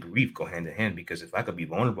vulnerability and grief go hand in hand. Because if I could be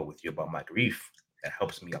vulnerable with you about my grief, that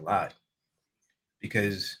helps me a lot.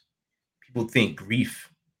 Because people think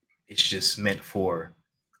grief is just meant for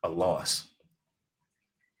a loss.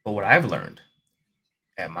 But what I've learned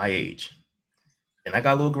at my age, and I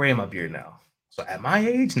got a little gray in my beard now. So at my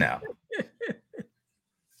age now,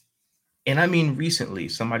 and I mean recently,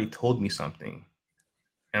 somebody told me something,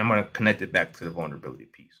 and I'm gonna connect it back to the vulnerability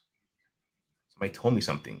piece. Somebody told me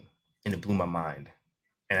something, and it blew my mind,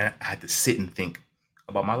 and I had to sit and think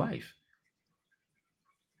about my life.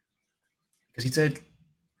 Because he said,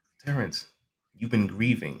 "Terrence, you've been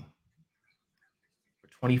grieving for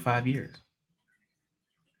 25 years,"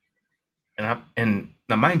 and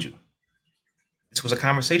now mind you, this was a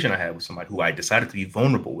conversation I had with somebody who I decided to be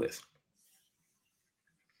vulnerable with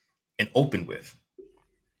and open with,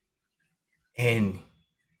 and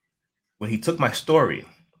when he took my story and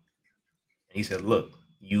he said, "Look,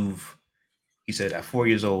 you've," he said, "at 4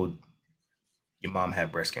 years old, your mom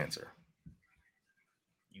had breast cancer.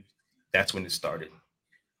 You, that's when it started.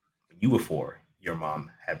 When you were 4, your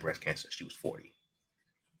mom had breast cancer. She was 40.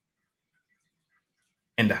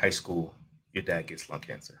 Into high school, your dad gets lung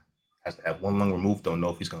cancer. Has to have one lung removed. Don't know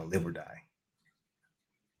if he's going to live or die.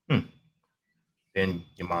 Hmm. Then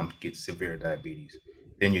your mom gets severe diabetes.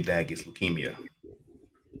 Then your dad gets leukemia.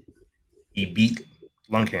 He beat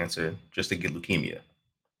lung cancer just to get leukemia.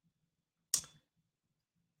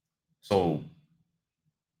 So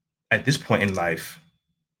at this point in life,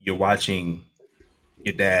 you're watching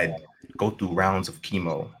your dad go through rounds of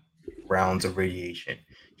chemo, rounds of radiation.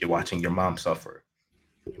 You're watching your mom suffer.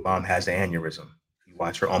 Your mom has an aneurysm. You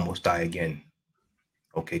watch her almost die again.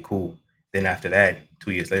 Okay, cool. Then after that,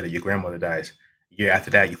 2 years later, your grandmother dies. A year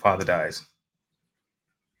after that, your father dies.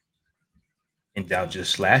 And now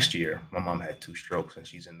just last year, my mom had 2 strokes and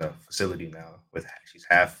she's in the facility now with she's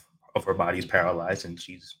half of her body's paralyzed and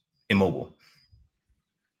she's immobile.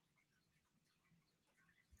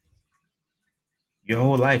 Your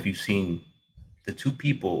whole life you've seen the two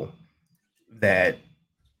people that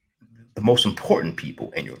the most important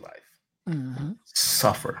people in your life Mm-hmm.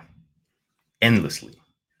 suffer endlessly.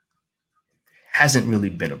 Hasn't really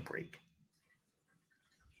been a break.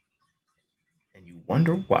 And you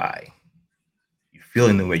wonder why you're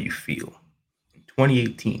feeling the way you feel. In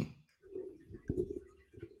 2018,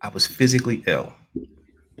 I was physically ill.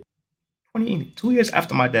 2018, 2 years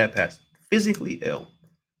after my dad passed, physically ill.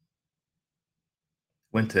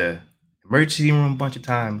 Went to emergency room a bunch of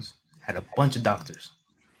times, had a bunch of doctors.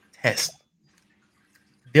 Test.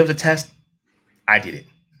 There was a test, I did it.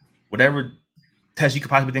 Whatever test you could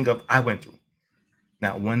possibly think of, I went through.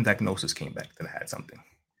 Not one diagnosis came back that I had something.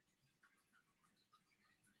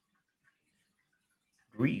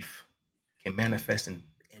 Grief can manifest in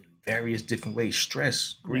various different ways.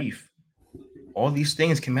 Stress, Yeah. grief, all these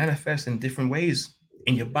things can manifest in different ways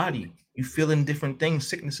in your body. You feel in different things,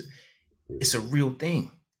 sickness. It's a real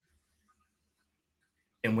thing.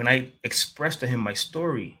 And when I expressed to him my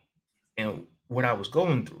story and what I was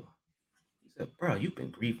going through, he said, "Bro, you've been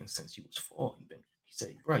grieving since you was 4. He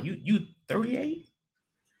said, "Bro, you 38?"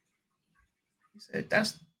 He said,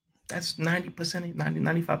 that's 90%,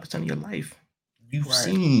 95% of your life. You've Right.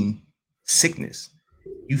 seen sickness.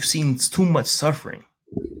 You've seen too much suffering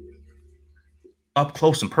up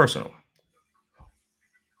close and personal,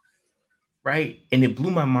 right?" And it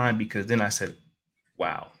blew my mind because then I said,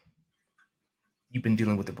 wow, you've been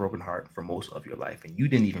dealing with a broken heart for most of your life and you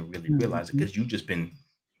didn't even really realize it Mm-hmm. because you've just been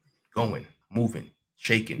going, moving,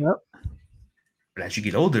 shaking. Yep. But as you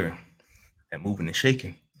get older, that moving and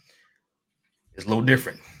shaking is a little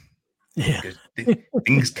different Yeah. because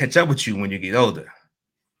things catch up with you when you get older.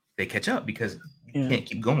 They catch up because you Yeah. can't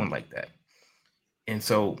keep going like that. And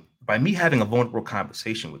so by me having a vulnerable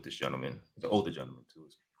conversation with this gentleman, the older gentleman too,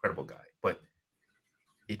 is an incredible guy, but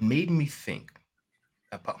it made me think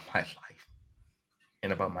about my life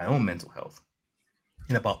and about my own mental health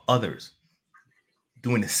and about others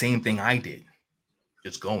doing the same thing I did,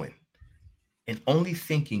 just going and only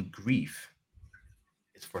thinking grief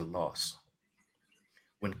is for loss.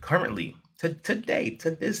 When currently, today,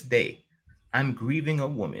 to this day, I'm grieving a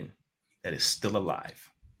woman that is still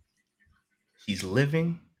alive. She's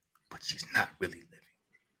living, but she's not really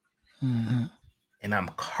living. Mm-hmm. And I'm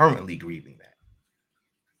currently grieving that.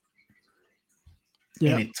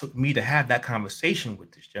 And Yep. it took me to have that conversation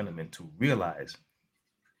with this gentleman to realize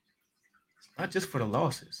it's not just for the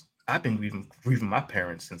losses. I've been grieving my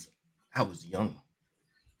parents since I was young,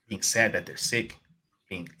 being sad that they're sick,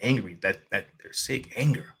 being angry that they're sick,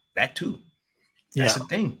 anger, that too. That's Yeah. the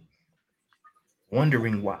thing.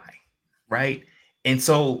 Wondering why, right? And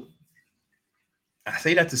so I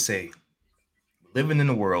say that to say, we're living in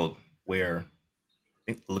a world where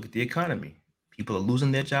look at the economy. People are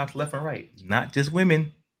losing their jobs left and right. Not just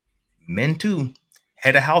women, men too.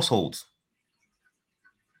 Head of households.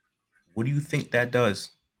 What do you think that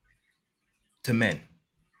does to men?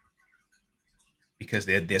 Because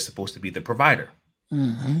they're supposed to be the provider, the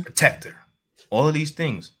Mm-hmm. protector, all of these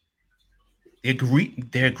things. They're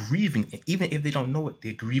grieving, and even if they don't know it,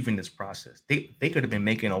 they're grieving this process. They could have been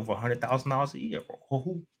making over $100,000 a year,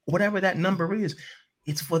 or whatever that number is.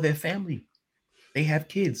 It's for their family. They have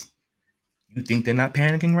kids. You think they're not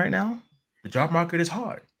panicking right now? The job market is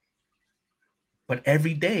hard, but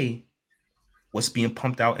every day, what's being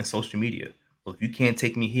pumped out in social media? Well, if you can't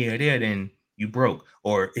take me here or there, then you broke.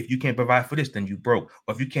 Or if you can't provide for this, then you broke.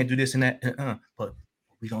 Or if you can't do this and that, but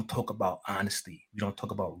we don't talk about honesty. We don't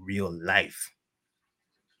talk about real life.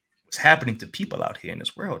 What's happening to people out here in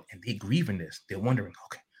this world, and they grieving this. They're wondering,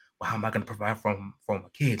 okay, well, how am I going to provide for my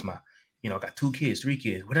kids? I got 2 kids, 3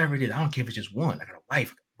 kids, whatever it is. I don't care if it's just one. I got a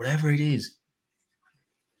wife, whatever it is.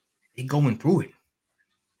 They going through it,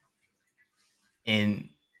 and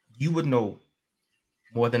you would know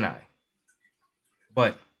more than I.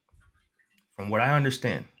 But from what I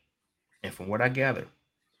understand and from what I gather,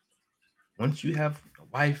 once you have a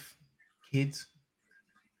wife, kids,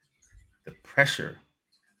 the pressure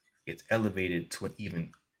gets elevated to an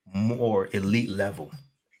even more elite level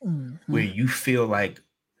where Mm-hmm. you feel like,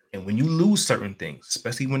 and when you lose certain things,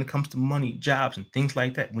 especially when it comes to money, jobs, and things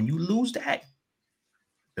like that, when you lose that,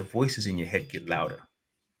 the voices in your head get louder.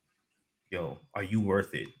 Yo, are you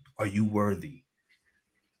worth it? Are you worthy?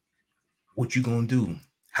 What you gonna do?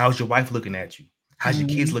 How's your wife looking at you? How's your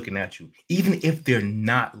kids looking at you? Even if they're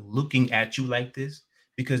not looking at you like this,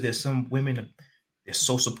 because there's some women, they're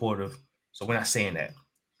so supportive. So we're not saying that,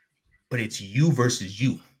 but it's you versus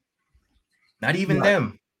you, not even Right.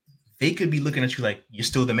 them. They could be looking at you like you're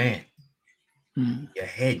still the man. Mm. Your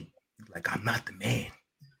head, like I'm not the man.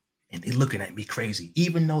 And they're looking at me crazy,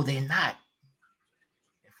 even though they're not.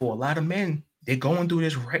 And for a lot of men, they're going through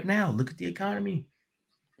this right now. Look at the economy.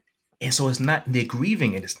 And so it's not, they're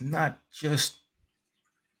grieving, and it's not just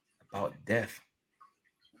about death.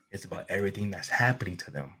 It's about everything that's happening to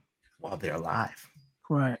them while they're alive.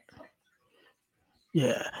 Right.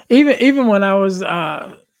 Yeah. Even when I was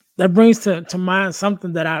that brings to mind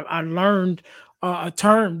something that I learned, a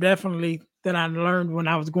term definitely that I learned when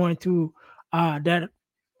I was going through that,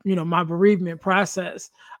 my bereavement process.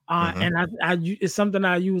 Mm-hmm. And it's something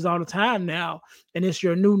I use all the time now, and it's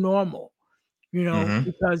your new normal, Mm-hmm.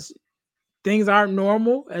 because things aren't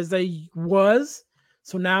normal as they was.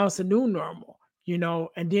 So now it's a new normal,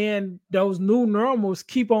 and then those new normals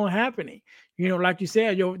keep on happening. Like you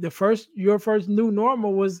said, your first new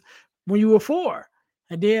normal was when you were 4.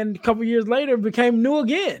 And then a couple years later it became new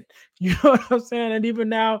again. You know what I'm saying? And even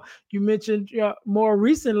now you mentioned more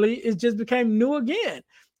recently, it just became new again,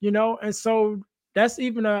 and so that's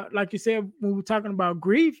even like you said, when we're talking about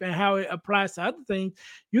grief and how it applies to other things,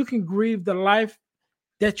 you can grieve the life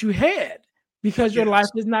that you had because your life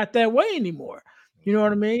Yes. is not that way anymore. You know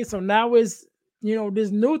what I mean? So now it's,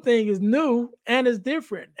 this new thing is new and it's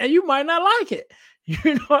different, and you might not like it.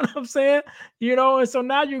 You know what I'm saying? And so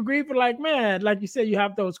now you're grieving, like, man, like you said, you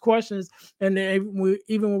have those questions. And then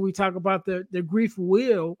even when we talk about the grief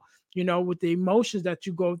wheel, with the emotions that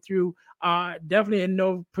you go through, definitely in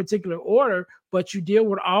no particular order, but you deal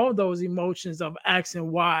with all those emotions of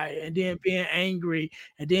asking why, and then being angry,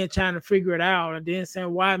 and then trying to figure it out, and then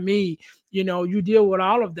saying, why me? You deal with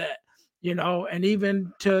all of that, and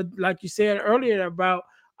even to, like you said earlier, about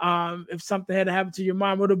if something had happened to your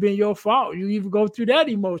mom, it would have been your fault. You even go through that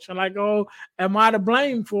emotion, like, oh, am I to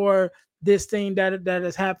blame for this thing that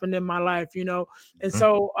has happened in my life? And Mhm.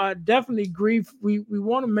 so definitely grief. We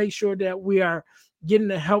want to make sure that we are getting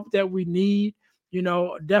the help that we need.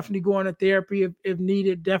 Definitely going to therapy if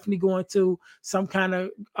needed. Definitely going to some kind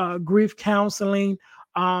of grief counseling.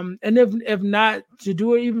 And if not, to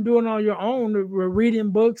do it, even doing it on your own, or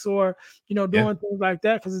reading books, or Yeah. doing things like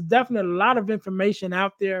that, because there's definitely a lot of information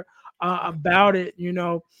out there about it.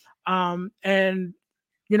 And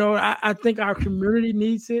I think our community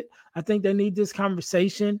needs it. I think they need this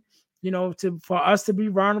conversation, for us to be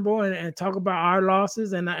vulnerable, and talk about our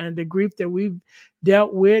losses, and the grief that we've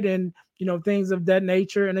dealt with, and things of that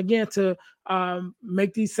nature. And again, to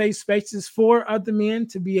make these safe spaces for other men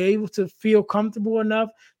to be able to feel comfortable enough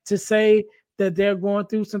to say that they're going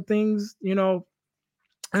through some things,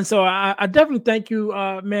 and so I definitely thank you,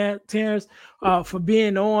 man, Terrence, for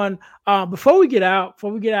being on. Before we get out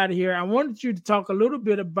of here, I wanted you to talk a little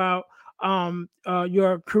bit about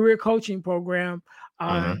your career coaching program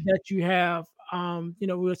Mm-hmm. that you have.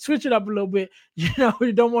 We'll switch it up a little bit.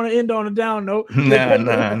 We don't want to end on a down note. We'll Nah,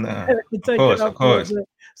 nah, nah. Of take it course, up of a little course. bit.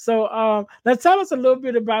 So let's tell us a little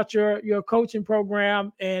bit about your coaching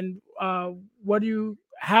program, and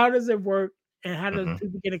how does it work, and how does Mhm.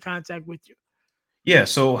 people get in contact with you? Yeah,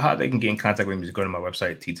 so how they can get in contact with me is go to my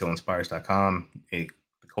website, ttailinspires.com. The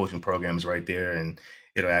coaching program is right there, and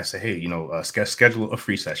it'll ask, say, hey, schedule a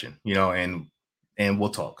free session, and we'll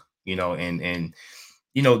talk, and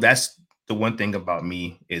that's the one thing about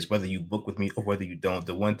me is whether you book with me or whether you don't.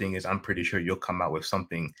 The one thing is I'm pretty sure you'll come out with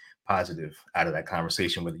something positive out of that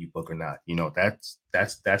conversation, whether you book or not. That's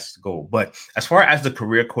the goal. But as far as the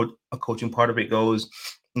coaching part of it goes,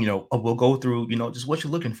 we'll go through, just what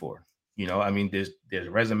you're looking for. I mean, there's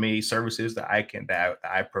resume services that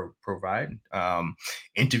I provide,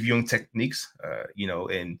 interviewing techniques,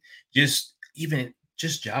 and just even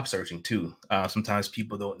just job searching too. Sometimes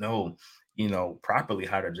people don't know, properly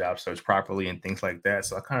how to job search properly and things like that.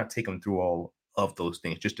 So I kind of take them through all of those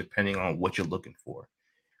things, just depending on what you're looking for.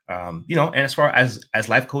 And as far as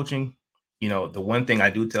life coaching, the one thing I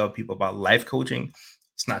do tell people about life coaching,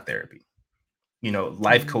 it's not therapy.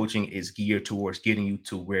 Life Mhm. coaching is geared towards getting you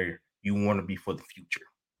to where you want to be for the future,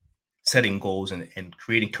 setting goals and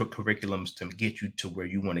creating curriculums to get you to where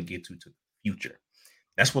you want to get to the future.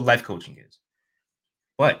 That's what life coaching is.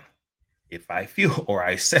 But if I feel or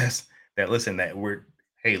I assess that, listen,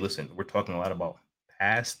 hey, listen, we're talking a lot about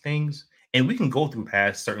past things, and we can go through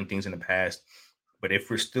past certain things in the past. But if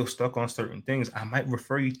we're still stuck on certain things, I might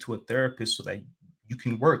refer you to a therapist so that you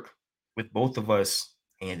can work with both of us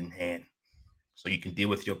hand in hand, so you can deal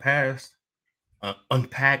with your past,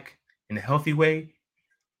 unpack in a healthy way,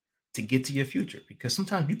 to get to your future, because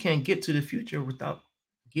sometimes you can't get to the future without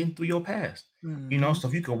getting through your past. Hmm. So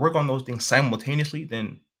if you can work on those things simultaneously,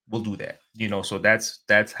 then we'll do that. So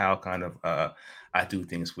that's how kind of I do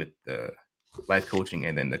things with the life coaching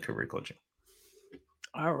and then the career coaching.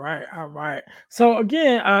 All right, all right. So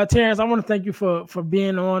again, Terrence, I want to thank you for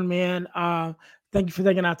being on, man. Thank you for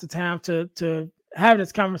taking out the time to have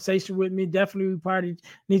this conversation with me. Definitely, we probably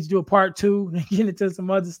need to do a part two and get into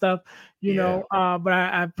some other stuff, Yeah. But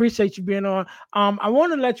I appreciate you being on. I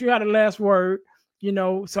want to let you have the last word.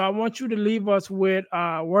 So I want you to leave us with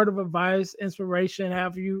word of advice, inspiration,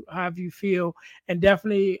 however you feel, and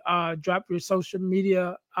definitely drop your social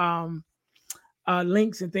media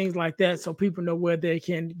links and things like that, so people know where they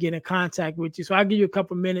can get in contact with you. So I'll give you a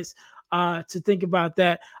couple minutes to think about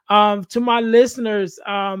that. To my listeners,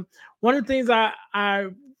 one of the things I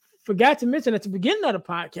forgot to mention at the beginning of the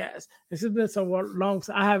podcast, this has been so long,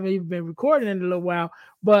 so I haven't even been recording in a little while,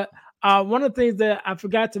 but one of the things that I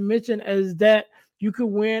forgot to mention is that you could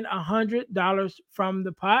win $100 from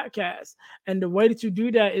the podcast. And the way that you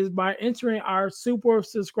do that is by entering our super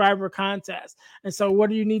subscriber contest. And so,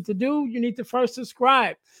 what do you need to do? You need to first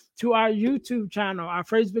subscribe to our YouTube channel, our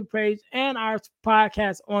Facebook page, and our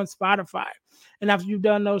podcast on Spotify. And after you've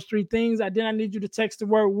done those three things, then I need you to text the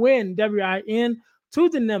word WIN, WIN, to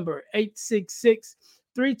the number 866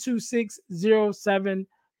 326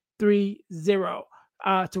 0730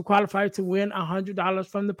 to qualify to win $100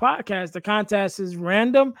 from the podcast. The contest is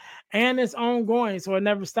random and it's ongoing, so it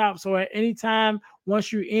never stops. So at any time,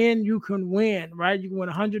 once you're in, you can win, right? You can win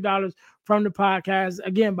 $100 from the podcast,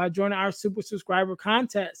 again, by joining our super subscriber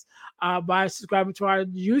contest, by subscribing to our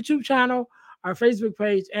YouTube channel, our Facebook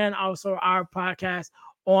page, and also our podcast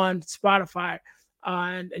on Spotify.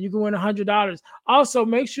 And you can win $100. Also,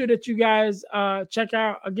 make sure that you guys check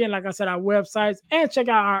out, again, like I said, our websites, and check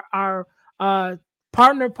out our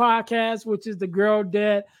partner podcast, which is the Girl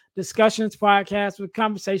Dad Discussions podcast, with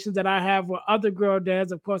conversations that I have with other girl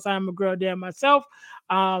dads. Of course, I am a girl dad myself,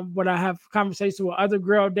 but I have conversations with other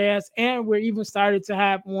girl dads, and we're even started to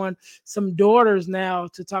have on some daughters now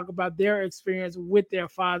to talk about their experience with their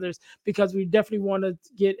fathers, because we definitely want to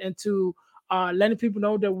get into letting people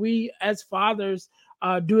know that we as fathers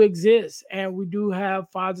do exist, and we do have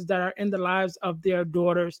fathers that are in the lives of their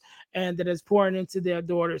daughters and that is pouring into their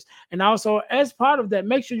daughters. And also, as part of that,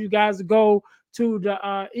 make sure you guys go to the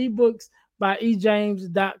ebooks by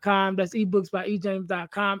ejames.com. That's ebooks by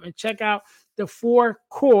ejames.com, and check out the four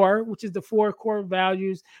core, which is the four core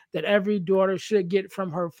values that every daughter should get from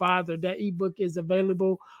her father. That ebook is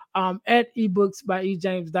available at ebooks by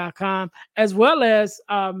ejames.com, as well as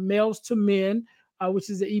Males to Men, which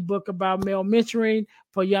is an ebook about male mentoring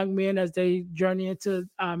for young men as they journey into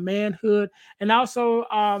manhood. And also,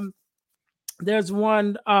 there's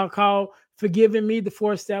one called Forgiving Me, the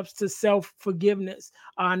 4 steps to self-forgiveness.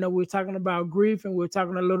 I know we're talking about grief, and we're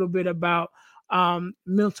talking a little bit about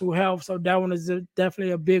mental health. So that one is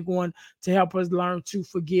definitely a big one to help us learn to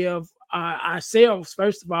forgive ourselves,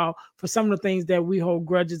 first of all, for some of the things that we hold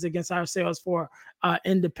grudges against ourselves for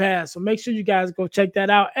in the past. So make sure you guys go check that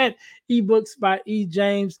out at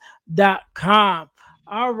ebooksbyejames.com.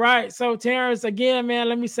 All right. So, Terrence, again, man,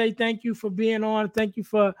 let me say thank you for being on. Thank you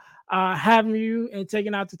for having you and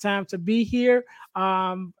taking out the time to be here.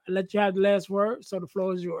 Let you have the last word. So the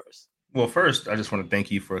floor is yours. Well, first, I just want to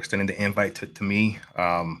thank you for extending the invite to me.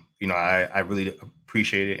 I really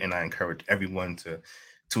appreciate it, and I encourage everyone to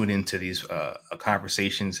tune into these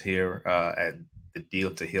conversations here at the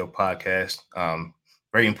Deal to Heal podcast.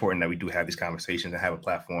 Very important that we do have these conversations and have a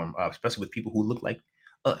platform, especially with people who look like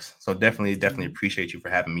us. So definitely Mhm. appreciate you for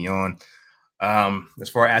having me on. As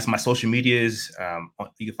far as my social medias,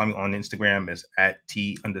 you can find me on Instagram as at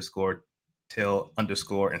T underscore till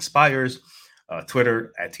underscore inspires.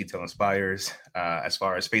 Twitter at T Till Inspires. As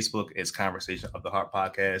far as Facebook, it's Conversation of the Heart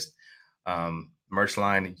Podcast. Merch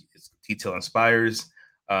line is T Till Inspires.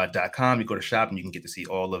 .com. You go to shop and you can get to see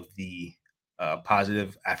all of the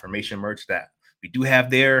positive affirmation merch that we do have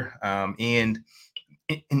there. And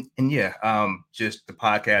yeah, just the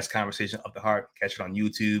podcast Conversation of the Heart. Catch it on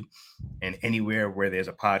YouTube and anywhere where there's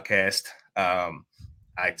a podcast,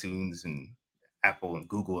 iTunes and Apple and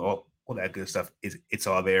Google, all that good stuff. It's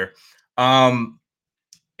all there. Um,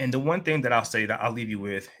 and the one thing that I'll say that I'll leave you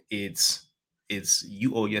with, it's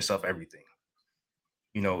you owe yourself everything.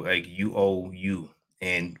 Like you owe you.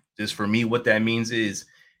 And just for me, what that means is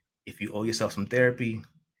if you owe yourself some therapy,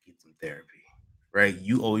 get some therapy. Right?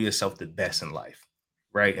 You owe yourself the best in life.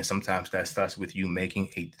 Right. And sometimes that starts with you making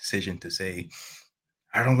a decision to say,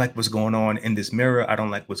 I don't like what's going on in this mirror. I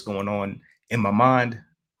don't like what's going on in my mind.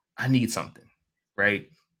 I need something. Right.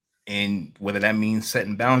 And whether that means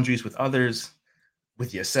setting boundaries with others,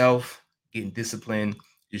 with yourself, getting disciplined,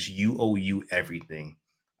 just you owe you everything.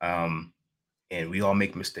 Um, and we all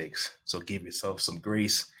make mistakes. So give yourself some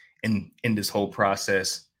grace in this whole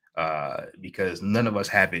process, because none of us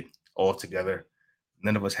have it all together.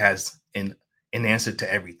 None of us has an answer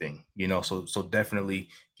to everything, So definitely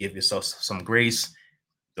give yourself some grace.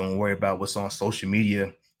 Don't worry about what's on social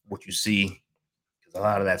media, what you see, because a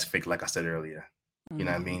lot of that's fake, like I said earlier. You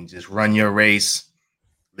know what I mean? Just run your race,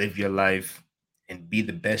 live your life, and be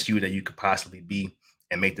the best you that you could possibly be,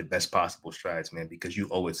 and make the best possible strides, man, because you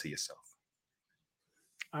owe it to yourself.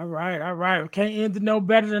 All right. Can't end it no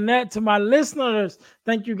better than that. To my listeners,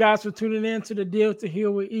 thank you guys for tuning in to the Deal to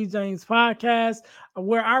Heal with E. James podcast,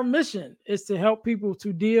 where our mission is to help people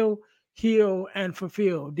to deal, heal, and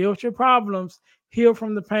fulfill. Deal with your problems, heal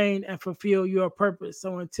from the pain, and fulfill your purpose.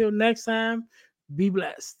 So until next time, be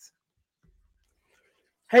blessed.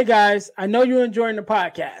 Hey guys, I know you're enjoying the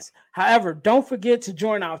podcast. However, don't forget to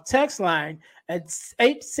join our text line at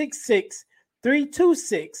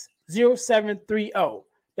 866-326-0730.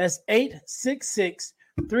 That's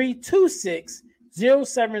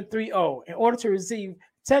 866-326-0730 in order to receive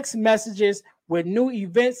text messages with new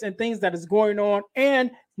events and things that is going on and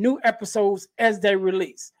new episodes as they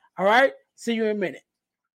release. All right, see you in a minute.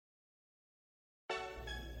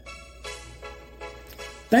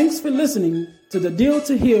 Thanks for listening to the Deal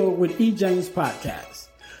to Heal with E. James podcast.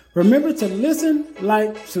 Remember to listen,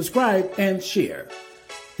 like, subscribe, and share.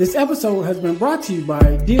 This episode has been brought to you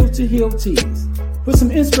by Deal to Heal Teas. Put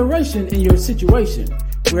some inspiration in your situation.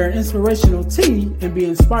 Wear an inspirational tea and be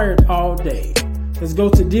inspired all day. Let's go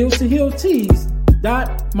to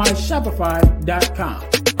dealtohealteas.myshopify.com.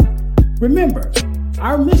 Remember,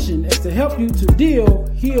 our mission is to help you to deal,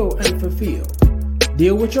 heal, and fulfill.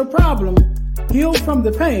 Deal with your problem, heal from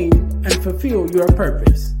the pain, and fulfill your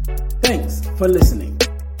purpose. Thanks for listening.